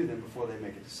policies to them before they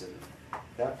make a decision.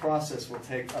 That process will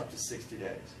take up to 60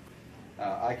 days.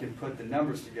 I can put the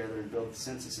numbers together and build the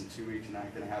census in 2 weeks, and I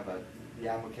can have the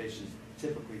applications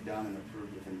typically done and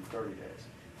approved within 30 days.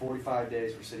 45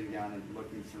 days, we're sitting down and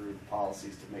looking through the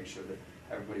policies to make sure that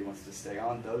everybody wants to stay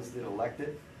on. Those that elect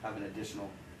it have an additional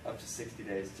up to 60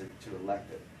 days to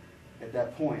elect it. At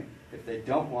that point, if they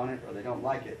don't want it or they don't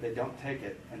like it, they don't take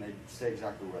it and they stay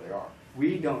exactly where they are.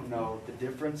 We don't know the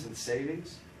difference in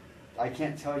savings. I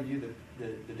can't tell you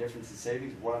the difference in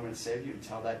savings, what I'm going to save you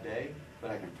until that day,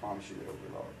 but I can promise you that it'll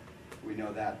be lower. We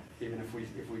know that even if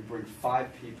we bring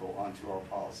 5 people onto our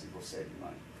policy, we'll save you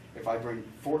money. If I bring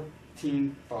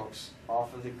 14 folks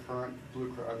off of the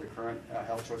current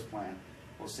Health Choice plan,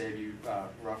 we'll save you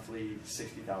roughly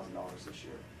 $60,000 this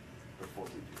year for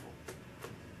 14 people.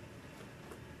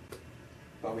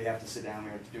 But we have to sit down,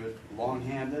 we have to do it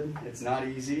long-handed. It's not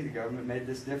easy. The government made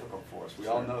this difficult for us. We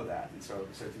all know that. And so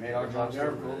it's made our jobs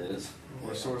difficult.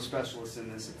 We're sort of specialists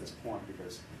in this at this point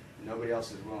because nobody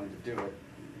else is willing to do it.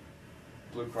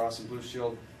 Blue Cross and Blue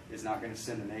Shield is not going to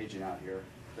send an agent out here.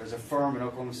 There's a firm in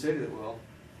Oklahoma City that will.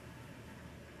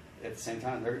 at the same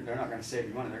time, they're not gonna save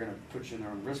you money, they're gonna put you in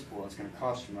their own risk pool, it's gonna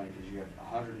cost you money, because you have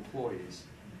 100 employees.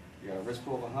 You got a risk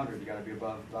pool of 100, you gotta be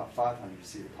above about 500 to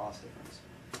see the cost difference.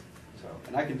 So,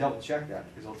 and I can double check that,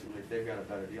 because ultimately, if they've got a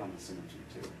better deal, I'm gonna send them to you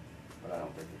too, but I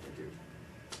don't think that they do.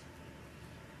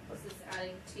 This is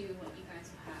adding to what you guys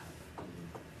have,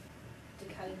 to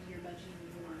cut into your budget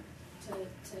even more, to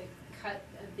cut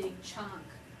a big chunk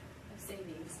of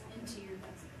savings into your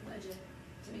budget,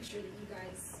 to make sure that you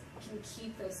guys can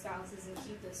keep those spouses and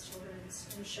keep those children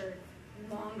insured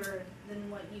longer than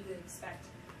what you would expect,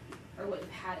 or what you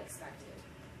had expected.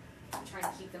 Try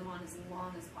to keep them on as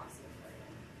long as possible for you.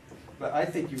 But I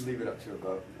think you leave it up to a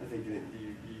vote. I think that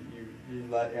you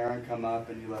let Erin come up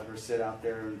and you let her sit out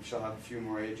there, and she'll have a few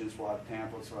more agents. We'll have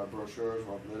pamphlets, we'll have brochures,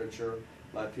 we'll have literature.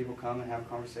 Let people come and have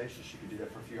conversations. She can do that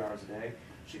for a few hours a day.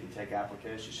 She can take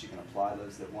applications. She can apply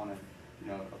those that want to,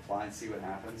 apply and see what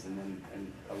happens. And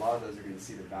a lot of those are going to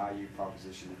see the value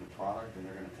proposition in the product, and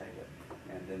they're going to take it.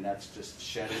 And then that's just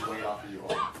shedding weight off of you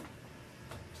all.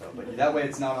 So, but that way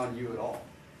it's not on you at all.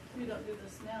 If you don't do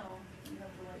this now, you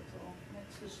have to wait till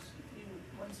next, because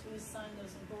once we sign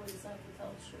those employees up with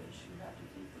health choice, you have to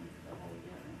keep them for the whole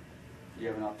year. You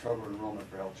have an October enrollment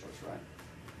for health choice, right?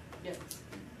 Yes.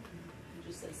 You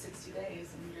just said 60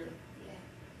 days and you're.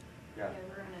 Yeah.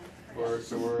 We're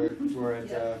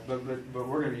But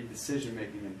we're going to be decision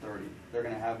making in 30. They're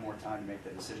going to have more time to make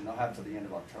that decision. They'll have till the end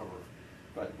of October,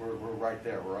 but we're right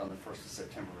there. We're on the 1st of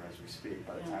September as we speak.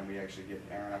 By the time we actually get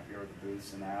Erin up here with the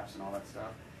booths and the apps and all that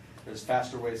stuff, there's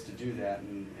faster ways to do that,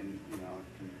 and can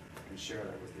share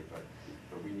that with you. But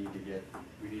we need to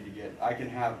get. I can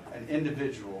have an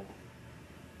individual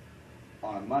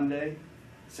on a Monday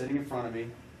sitting in front of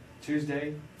me,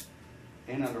 Tuesday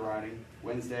in underwriting,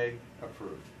 Wednesday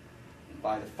approved.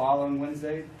 By the following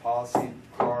Wednesday, policy,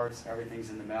 cards, everything's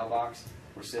in the mailbox.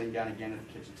 We're sitting down again at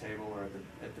the kitchen table or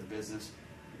at the business,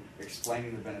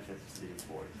 explaining the benefits to the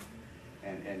employee.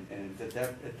 And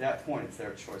at that point, it's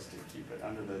their choice to keep it.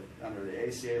 Under the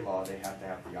ACA law, they have to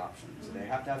have the option. So they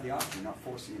have to have the option. You're not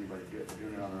forcing anybody to do it. They're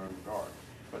doing it on their own regard.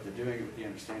 But they're doing it with the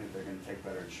understanding that they're going to take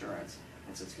better insurance.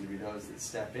 And so it's going to be those that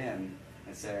step in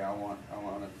and say, I want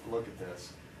to look at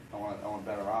this. I want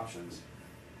better options.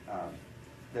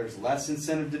 There's less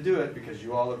incentive to do it because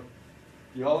you all are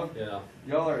aiding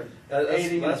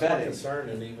and That's my abetting. concern,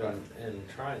 and even in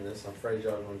trying this, I'm afraid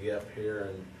y'all are going to get up here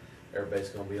and everybody's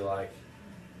going to be like,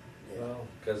 well,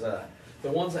 because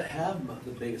the ones that have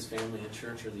the biggest family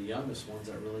insurance are the youngest ones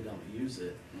that really don't use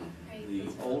it. Right. The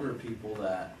older people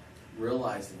that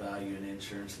realize the value in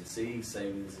insurance and see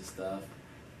savings and stuff,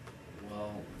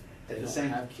 well, they don't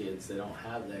have kids, they don't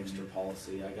have the extra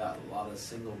policy. I got a lot of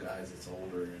single guys that's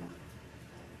older, and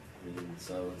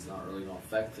so it's not really going to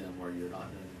affect them where you're not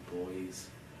employees.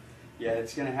 Yeah,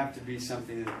 it's going to have to be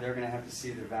something that they're going to have to see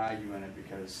the value in it,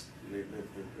 because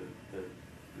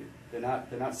they're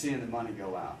not seeing the money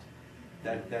go out.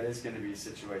 That is going to be a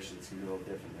situation that's going to be a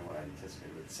little different than what I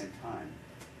anticipated. But at the same time,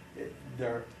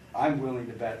 I'm willing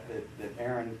to bet that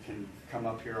Erin can come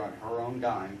up here on her own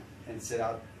dime and sit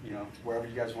out, wherever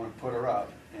you guys want to put her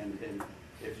up, and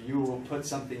if you will put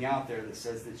something out there that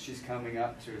says that she's coming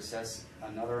up to assess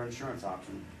another insurance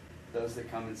option, those that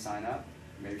come and sign up,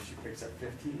 maybe she picks up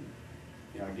 15.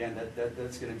 Again,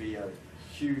 that's going to be a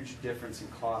huge difference in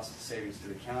cost savings to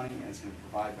the county, and it's going to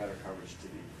provide better coverage to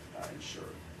the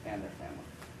insured and their family.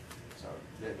 So,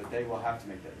 but they will have to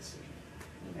make that decision,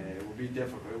 and it will be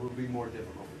difficult. It will be more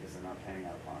difficult because they're not paying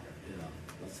out of pocket. Yeah,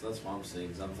 that's what I'm seeing.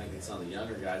 Because I'm thinking some of the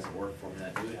younger guys that work for me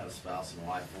that do have a spouse and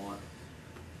wife on,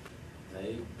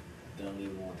 they don't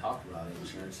even want to talk about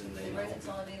insurance, and they write don't. it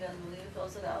on it and Lynn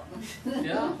fills it out.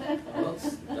 Yeah, well,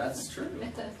 that's true.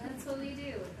 That's what we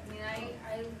do. I mean,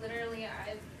 I literally,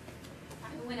 I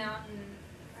went out and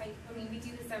I mean, we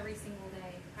do this every single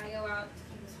day. I go out to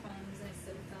people's homes and I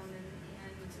sit with them and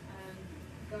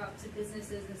go out to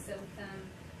businesses and sit with them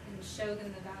and show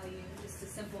them the value. Just a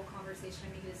simple conversation. I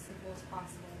make it as simple as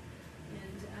possible.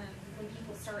 And when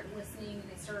people start listening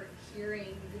and they start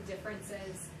hearing the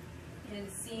differences and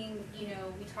seeing,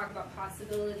 we talk about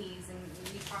possibilities, and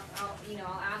we talk about,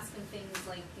 I'll ask them things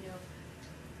like, do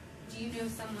you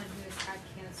know someone who has had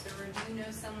cancer, or do you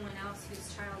know someone else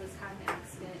whose child has had an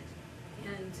accident,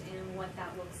 and what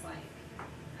that looks like?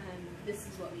 This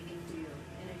is what we can do,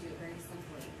 and I do it very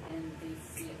simply, and they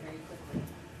see it very quickly.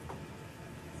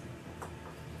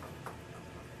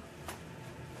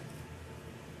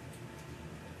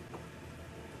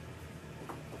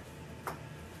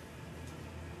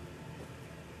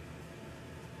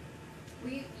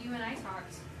 You and I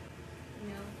talked,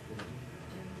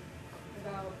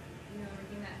 about,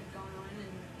 everything that had gone on and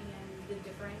the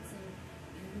difference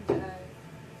and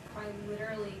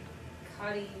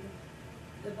cutting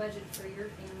the budget for your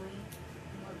family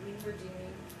and what we were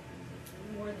doing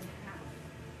more than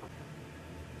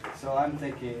half. So I'm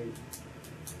thinking,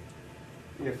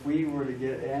 if we were to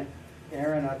get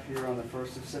Erin up here on the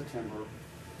 1st of September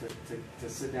to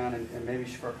sit down and maybe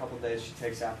for a couple of days she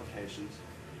takes applications.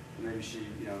 Maybe she,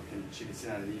 she can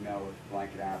send out an email with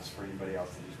blanket apps for anybody else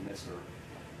that just missed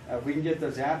her. If we can get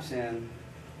those apps in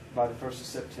by the 1st of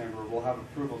September, we'll have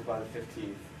approvals by the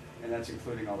 15th, and that's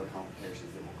including all the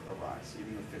complications that will arise.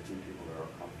 Even with 15 people, there are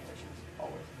complications,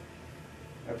 always.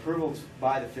 Approvals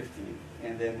by the 15th,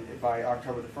 and then by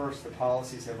October the 1st, the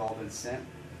policies have all been sent.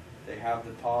 They have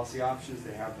the policy options,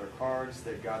 they have their cards,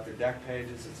 they've got their deck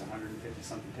pages, it's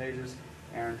 150-something pages.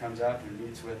 Erin comes up and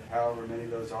meets with however many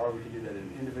of those are. We can do that in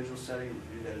an individual setting, we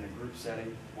can do that in a group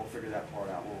setting. We'll figure that part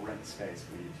out. We'll rent space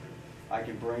if we need to. I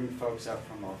can bring folks up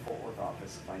from our Fort Worth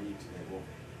office if I need to. They will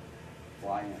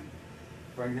fly in.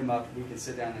 Bring them up, we can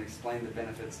sit down and explain the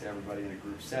benefits to everybody in a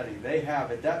group setting. They have,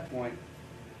 at that point,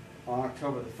 on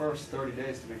October the 1st, 30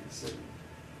 days to make a decision.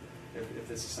 If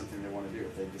this is something they want to do.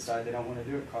 If they decide they don't want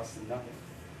to do it, it costs them nothing.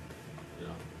 Yeah.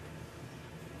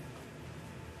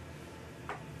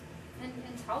 And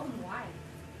tell them why.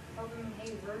 Tell them,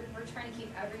 hey, we're trying to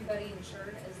keep everybody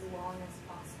insured as long as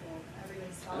possible.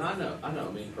 Everybody's And I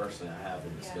know, me personally, I have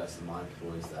been discussing my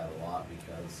employees that a lot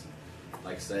because,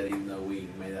 like I said, even though we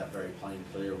made that very plain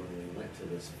clear when we went to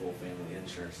this full family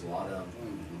insurance, a lot of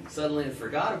them suddenly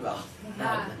forgot about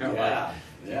that. Yeah. They're Yeah. like,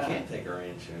 you Yeah. can't take our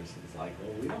insurance. It's like,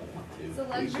 well, we don't want to. It's a We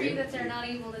luxury give that it they're to not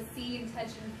able to see and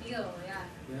touch and feel, yeah.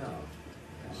 you. Yeah.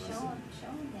 Show them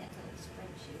that little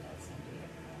spreadsheet I sent you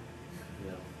every month,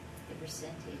 Yeah. the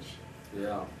percentage.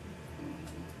 Yeah.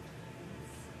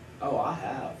 Oh, I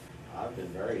have. I've been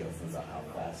very open about how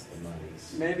fast the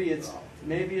money's.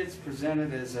 Maybe it's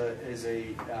presented as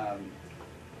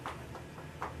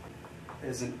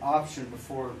an option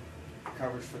before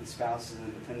coverage for the spouses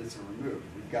and dependents are removed.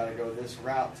 We've got to go this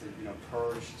route to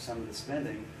purge some of the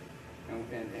spending, and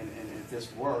if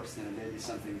this works, then it may be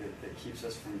something that keeps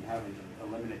us from having to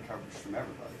eliminate coverage from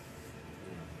everybody.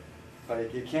 But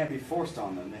it can't be forced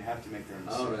on them. They have to make their own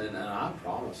Oh, decision. and I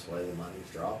promise the way the money's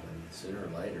dropping, sooner or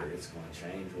later it's going to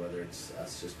change, whether it's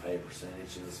us just pay a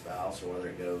percentage to the spouse or whether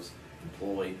it goes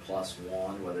employee plus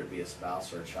one, whether it be a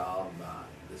spouse or a child.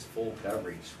 This full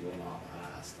coverage will not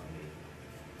last. I mean,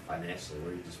 financially,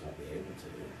 we just won't be able to.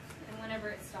 And whenever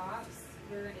it stops,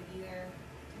 we're going to be there,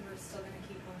 and we're still going to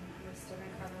keep them, and we're still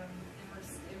going to cover them,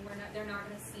 and they're not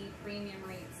going to see premium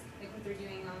rates like what they're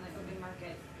doing on the open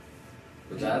market.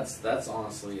 But that's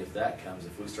honestly, if that comes,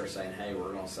 if we start saying, hey,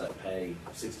 we're going to pay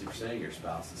 60% of your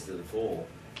spouse instead of full,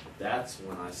 that's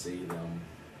when I see them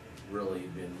really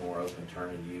being more open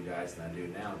turning to you guys than I do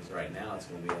now. Because right now it's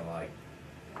going to be like,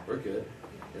 we're good,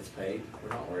 it's paid, we're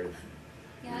not worried.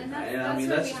 Yeah, and I mean,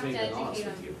 that's that's where we just have me to being honest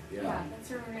educate with them. you. Yeah, that's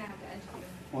where we're going to have to educate them.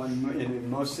 Well, in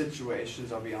most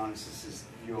situations, I'll be honest,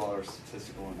 you all are a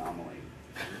statistical anomaly.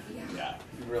 Yeah.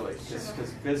 Really,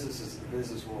 because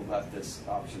business will have left this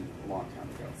option a long time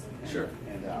ago. Sure.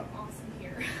 And Awesome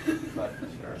here.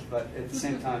 but at the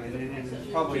same time, and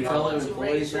it's probably You not. tell Want them to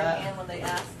employees raise your that? hand when they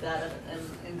ask that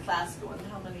in class, going,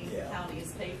 how many Yeah.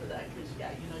 counties pay for that? Because you're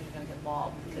going to get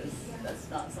mobbed because that's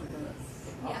not something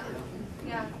that's Yeah, offered.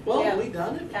 yeah. Well, Yeah. we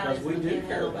done it because Counties we in the do care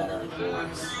Panhandle, about but our other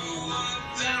counties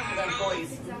employees. for the employees.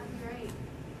 That's exactly right.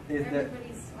 Is that-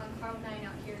 Everybody's on cloud nine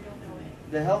out here, don't know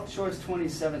it. The Health Choice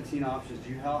 2017 options,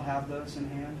 do you all have those in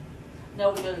hand?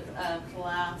 No, we go to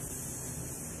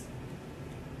class.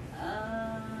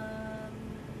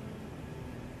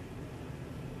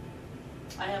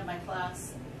 I have my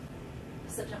class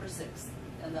September 6th,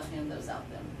 and they'll hand those out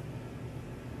then.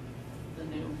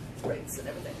 The new rates and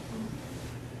everything.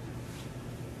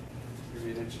 It'll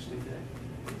be an interesting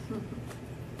day.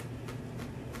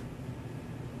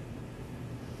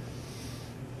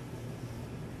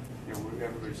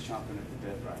 Everybody's chomping at the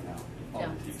bit right now. All Yeah.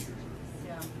 the teachers are.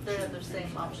 Yeah, they have their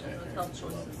same option with Health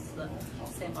Choices, the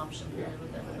same option period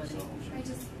with everybody. I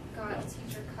just got a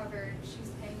teacher covered. She's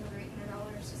paying over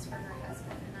 $800 just for her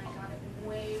husband, and I got it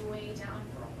way, way down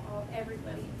for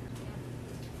everybody.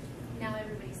 Now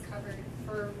everybody's covered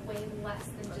for way less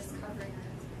than just covering her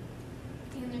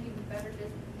husband. And they're giving better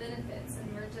benefits,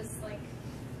 and we're just like,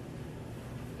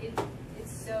 it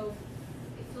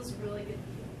feels really good.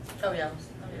 Oh yeah,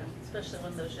 especially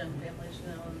when those young families,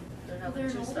 and they're Well, having they're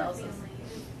an two older spouses. family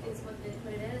is what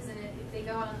it is, and if they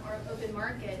go on our open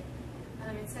market,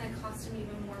 it's going to cost them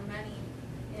even more money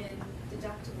in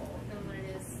deductible than what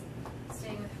it is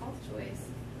staying with Health Choice.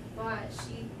 But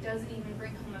she doesn't even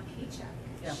bring home a paycheck.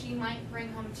 Yeah. She might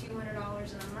bring home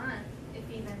 $200 in a month, if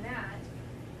even that,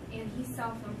 and he's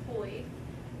self-employed,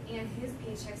 and his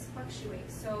paychecks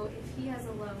fluctuate. So if he has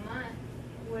a low month,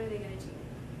 what are they gonna do?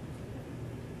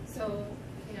 So,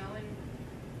 you know, and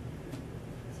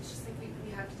it's just like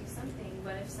we have to do something.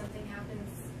 But if something happens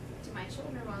to my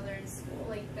children while they're in school,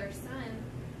 like their son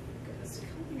goes to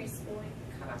culinary school and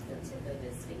cut off the tip of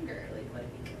his finger, like what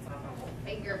if he cuts off a whole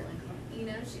finger? You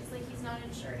know, she's like, he's not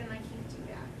insured and I can't do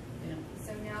that. Yeah.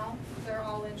 So now they're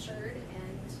all insured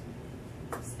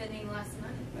and spending less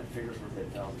money. That figure's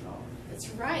worth $8,000. That's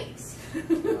right.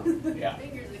 Yeah.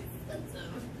 Fingers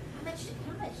expensive. How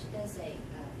much does a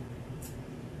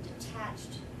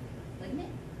detached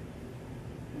ligament?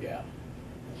 Yeah.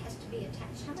 It has to be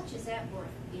attached. How much is that worth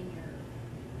in your,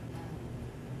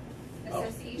 Oh.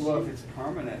 Association. Well, if it's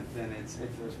permanent, then if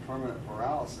there's permanent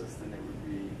paralysis, then it would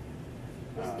be.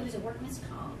 it was a workman's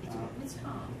comp. It's a uh, workman's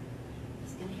comp.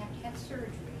 He's gonna have to have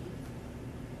surgery.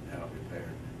 That'll repair.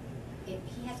 If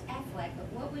he has Aflac,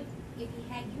 but what would, if he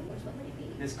had yours, what would it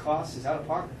be? His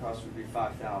out-of-pocket cost would be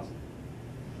 $5,000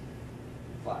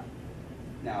 flat.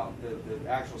 Now, the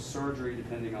actual surgery,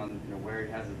 depending on where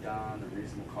he has it done, the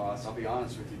reasonable cost. I'll be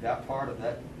honest with you, that part of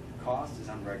that cost is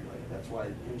unregulated. That's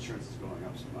why insurance is going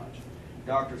up so much.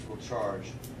 Doctors will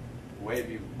charge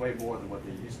way more than what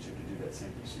they used to do that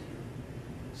same procedure.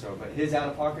 So, but his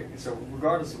out-of-pocket, so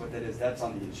regardless of what that is, that's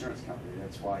on the insurance company.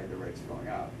 That's why the rates are going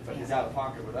up. But his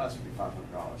out-of-pocket with us would be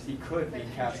 $500. He could be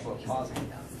cash flow positive.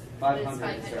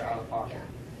 500 is their out-of-pocket.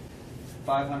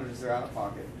 500 is their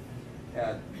out-of-pocket.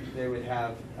 They would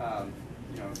have,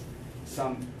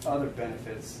 some other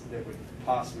benefits that would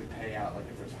possibly pay out, like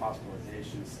if there's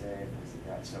hospitalization stay and things like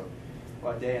that. So,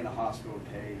 a day in the hospital would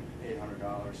pay $800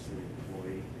 to the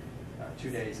employee. 2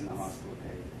 days in the hospital would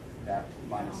pay that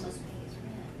minus. Almost pay his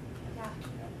rent.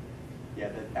 Yeah,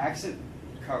 the accident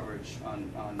coverage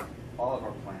on all of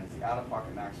our plans, the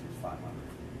out-of-pocket maximum is $500.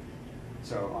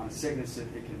 So on sickness,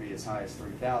 it can be as high as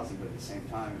 $3,000, but at the same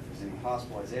time, if there's any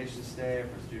hospitalization stay, if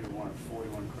it's due to one of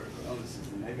 41 critical illnesses,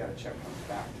 then they've got a check comes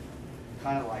back to them.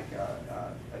 Kind of like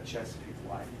a Chesapeake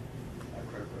Life, a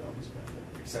critical illness benefit,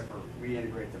 except for we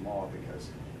integrate them all because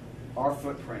our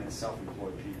footprint is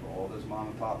self-employed people. All those mom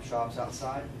and pop shops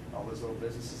outside, all those little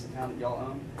businesses in town that y'all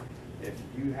own, if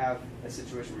you have a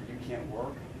situation where you can't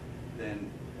work, then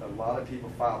a lot of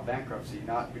people file bankruptcy,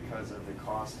 not because of the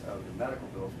cost of the medical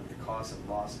bills, but the cost of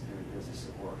loss of doing business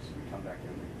at work. So we come back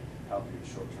in, we help you with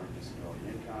short-term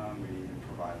disability income, we even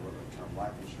provide a little bit of term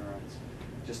life insurance,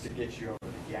 just to get you over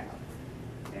the gap.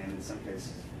 And in some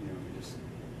cases, you just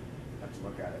have to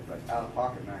look at it. But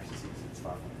out-of-pocket max is easy, it's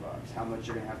 $500. How much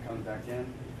you're going to have coming back in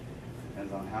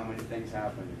depends on how many things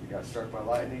happen. If you got struck by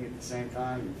lightning at the same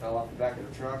time, you fell off the back of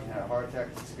the truck and had a heart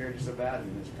attack that scared you so bad,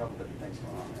 and there's a couple different things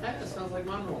going on there. That just sounds like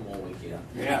my normal weekend.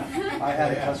 Yeah. I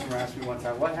had a customer ask me one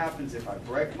time, what happens if I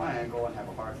break my ankle and have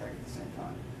a heart attack at the same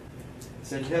time? I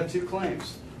said, you have 2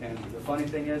 claims. And the funny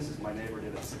thing is my neighbor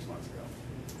did it 6 months ago.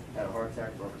 Had a heart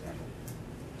attack, broke his ankle.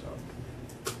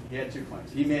 So he had 2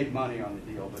 claims. He made money on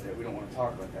the deal, but we don't want to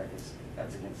talk about that because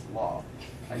that's against the law.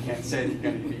 I can't say that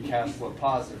you're going to be cash flow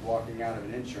positive walking out of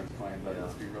an insurance claim, but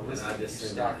let's be realistic. And I just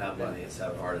did not have money. It's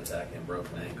have a heart attack and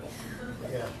broken ankle.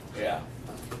 Yeah. Yeah.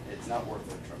 It's not worth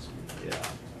it, trust me. Yeah.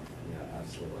 Yeah,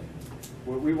 absolutely.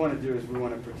 What we want to do is we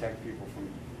want to protect people from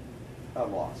a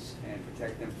loss and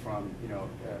protect them from,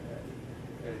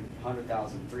 a $100,000,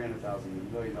 $300,000,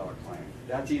 $1 million claim.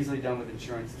 That's easily done with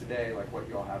insurance today, like what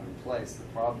you all have in place. The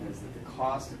problem is that the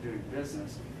cost of doing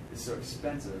business is so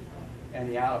expensive, and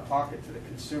the out-of-pocket to the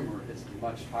consumer is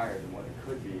much higher than what it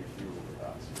could be if you were with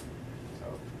us.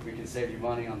 So we can save you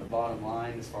money on the bottom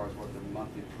line as far as what the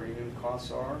monthly premium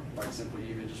costs are by simply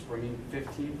even just bringing 15%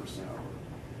 over.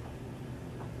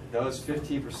 Those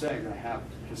 15% are going to have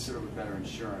considerably better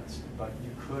insurance, but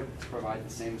you could provide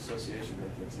the same association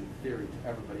benefits in theory to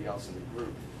everybody else in the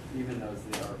group, even those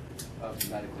that are of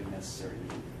medically necessary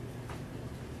need.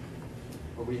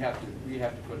 But we have to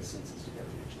put a census together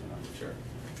each time. Sure.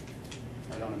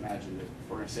 I don't imagine that if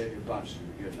we're going to save you a bunch, it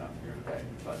would be good enough here today,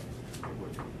 but it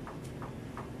would be.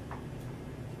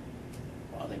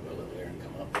 Well, I think we'll let Aaron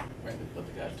come up, maybe let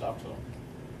the guys talk to them.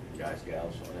 Guys,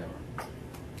 gals, whatever.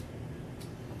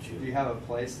 Do you have a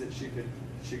place that she could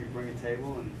bring a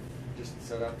table and just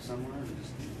set up somewhere and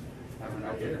just have an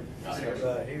Right open here. discussion?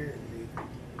 Right here.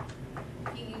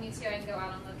 You need to go and go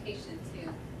out on location too.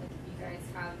 Like if you guys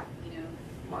have,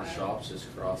 My shop's just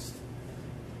across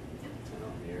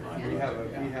town here.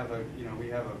 Yeah. We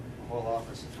have a whole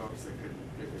office of folks that could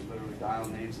literally dial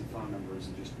names and phone numbers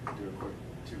and just do a quick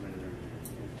 2-minute interview.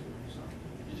 So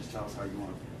you just tell us how you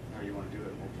want to do it,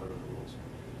 and we'll play with the rules.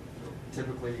 So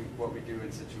typically, what we do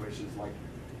in situations like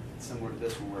similar to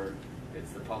this one, where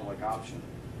it's the public option,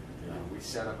 We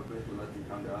set up a booth, we let them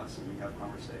come to us, and we have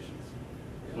conversations.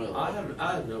 Well, I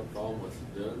have no problem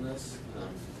with doing this.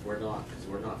 We're not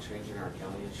changing our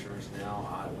county insurance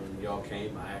now. When y'all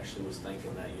came, I actually was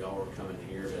thinking that y'all were coming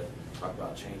here to talk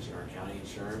about changing our county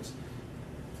insurance.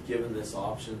 Giving this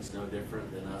option's no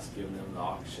different than us giving them the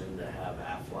option to have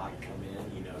Aflac come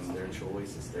in. You know, it's their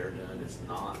choice, it's their doing, it's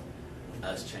not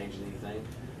us changing anything.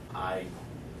 I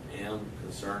am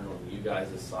concerned on you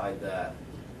guys' side that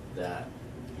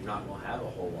you're not gonna have a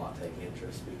whole lot take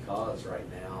interest, because right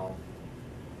now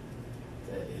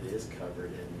that it is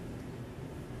covered, and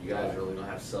you guys really don't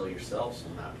have to sell yourselves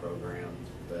on that program,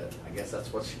 but I guess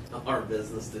that's what our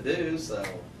business to do, so.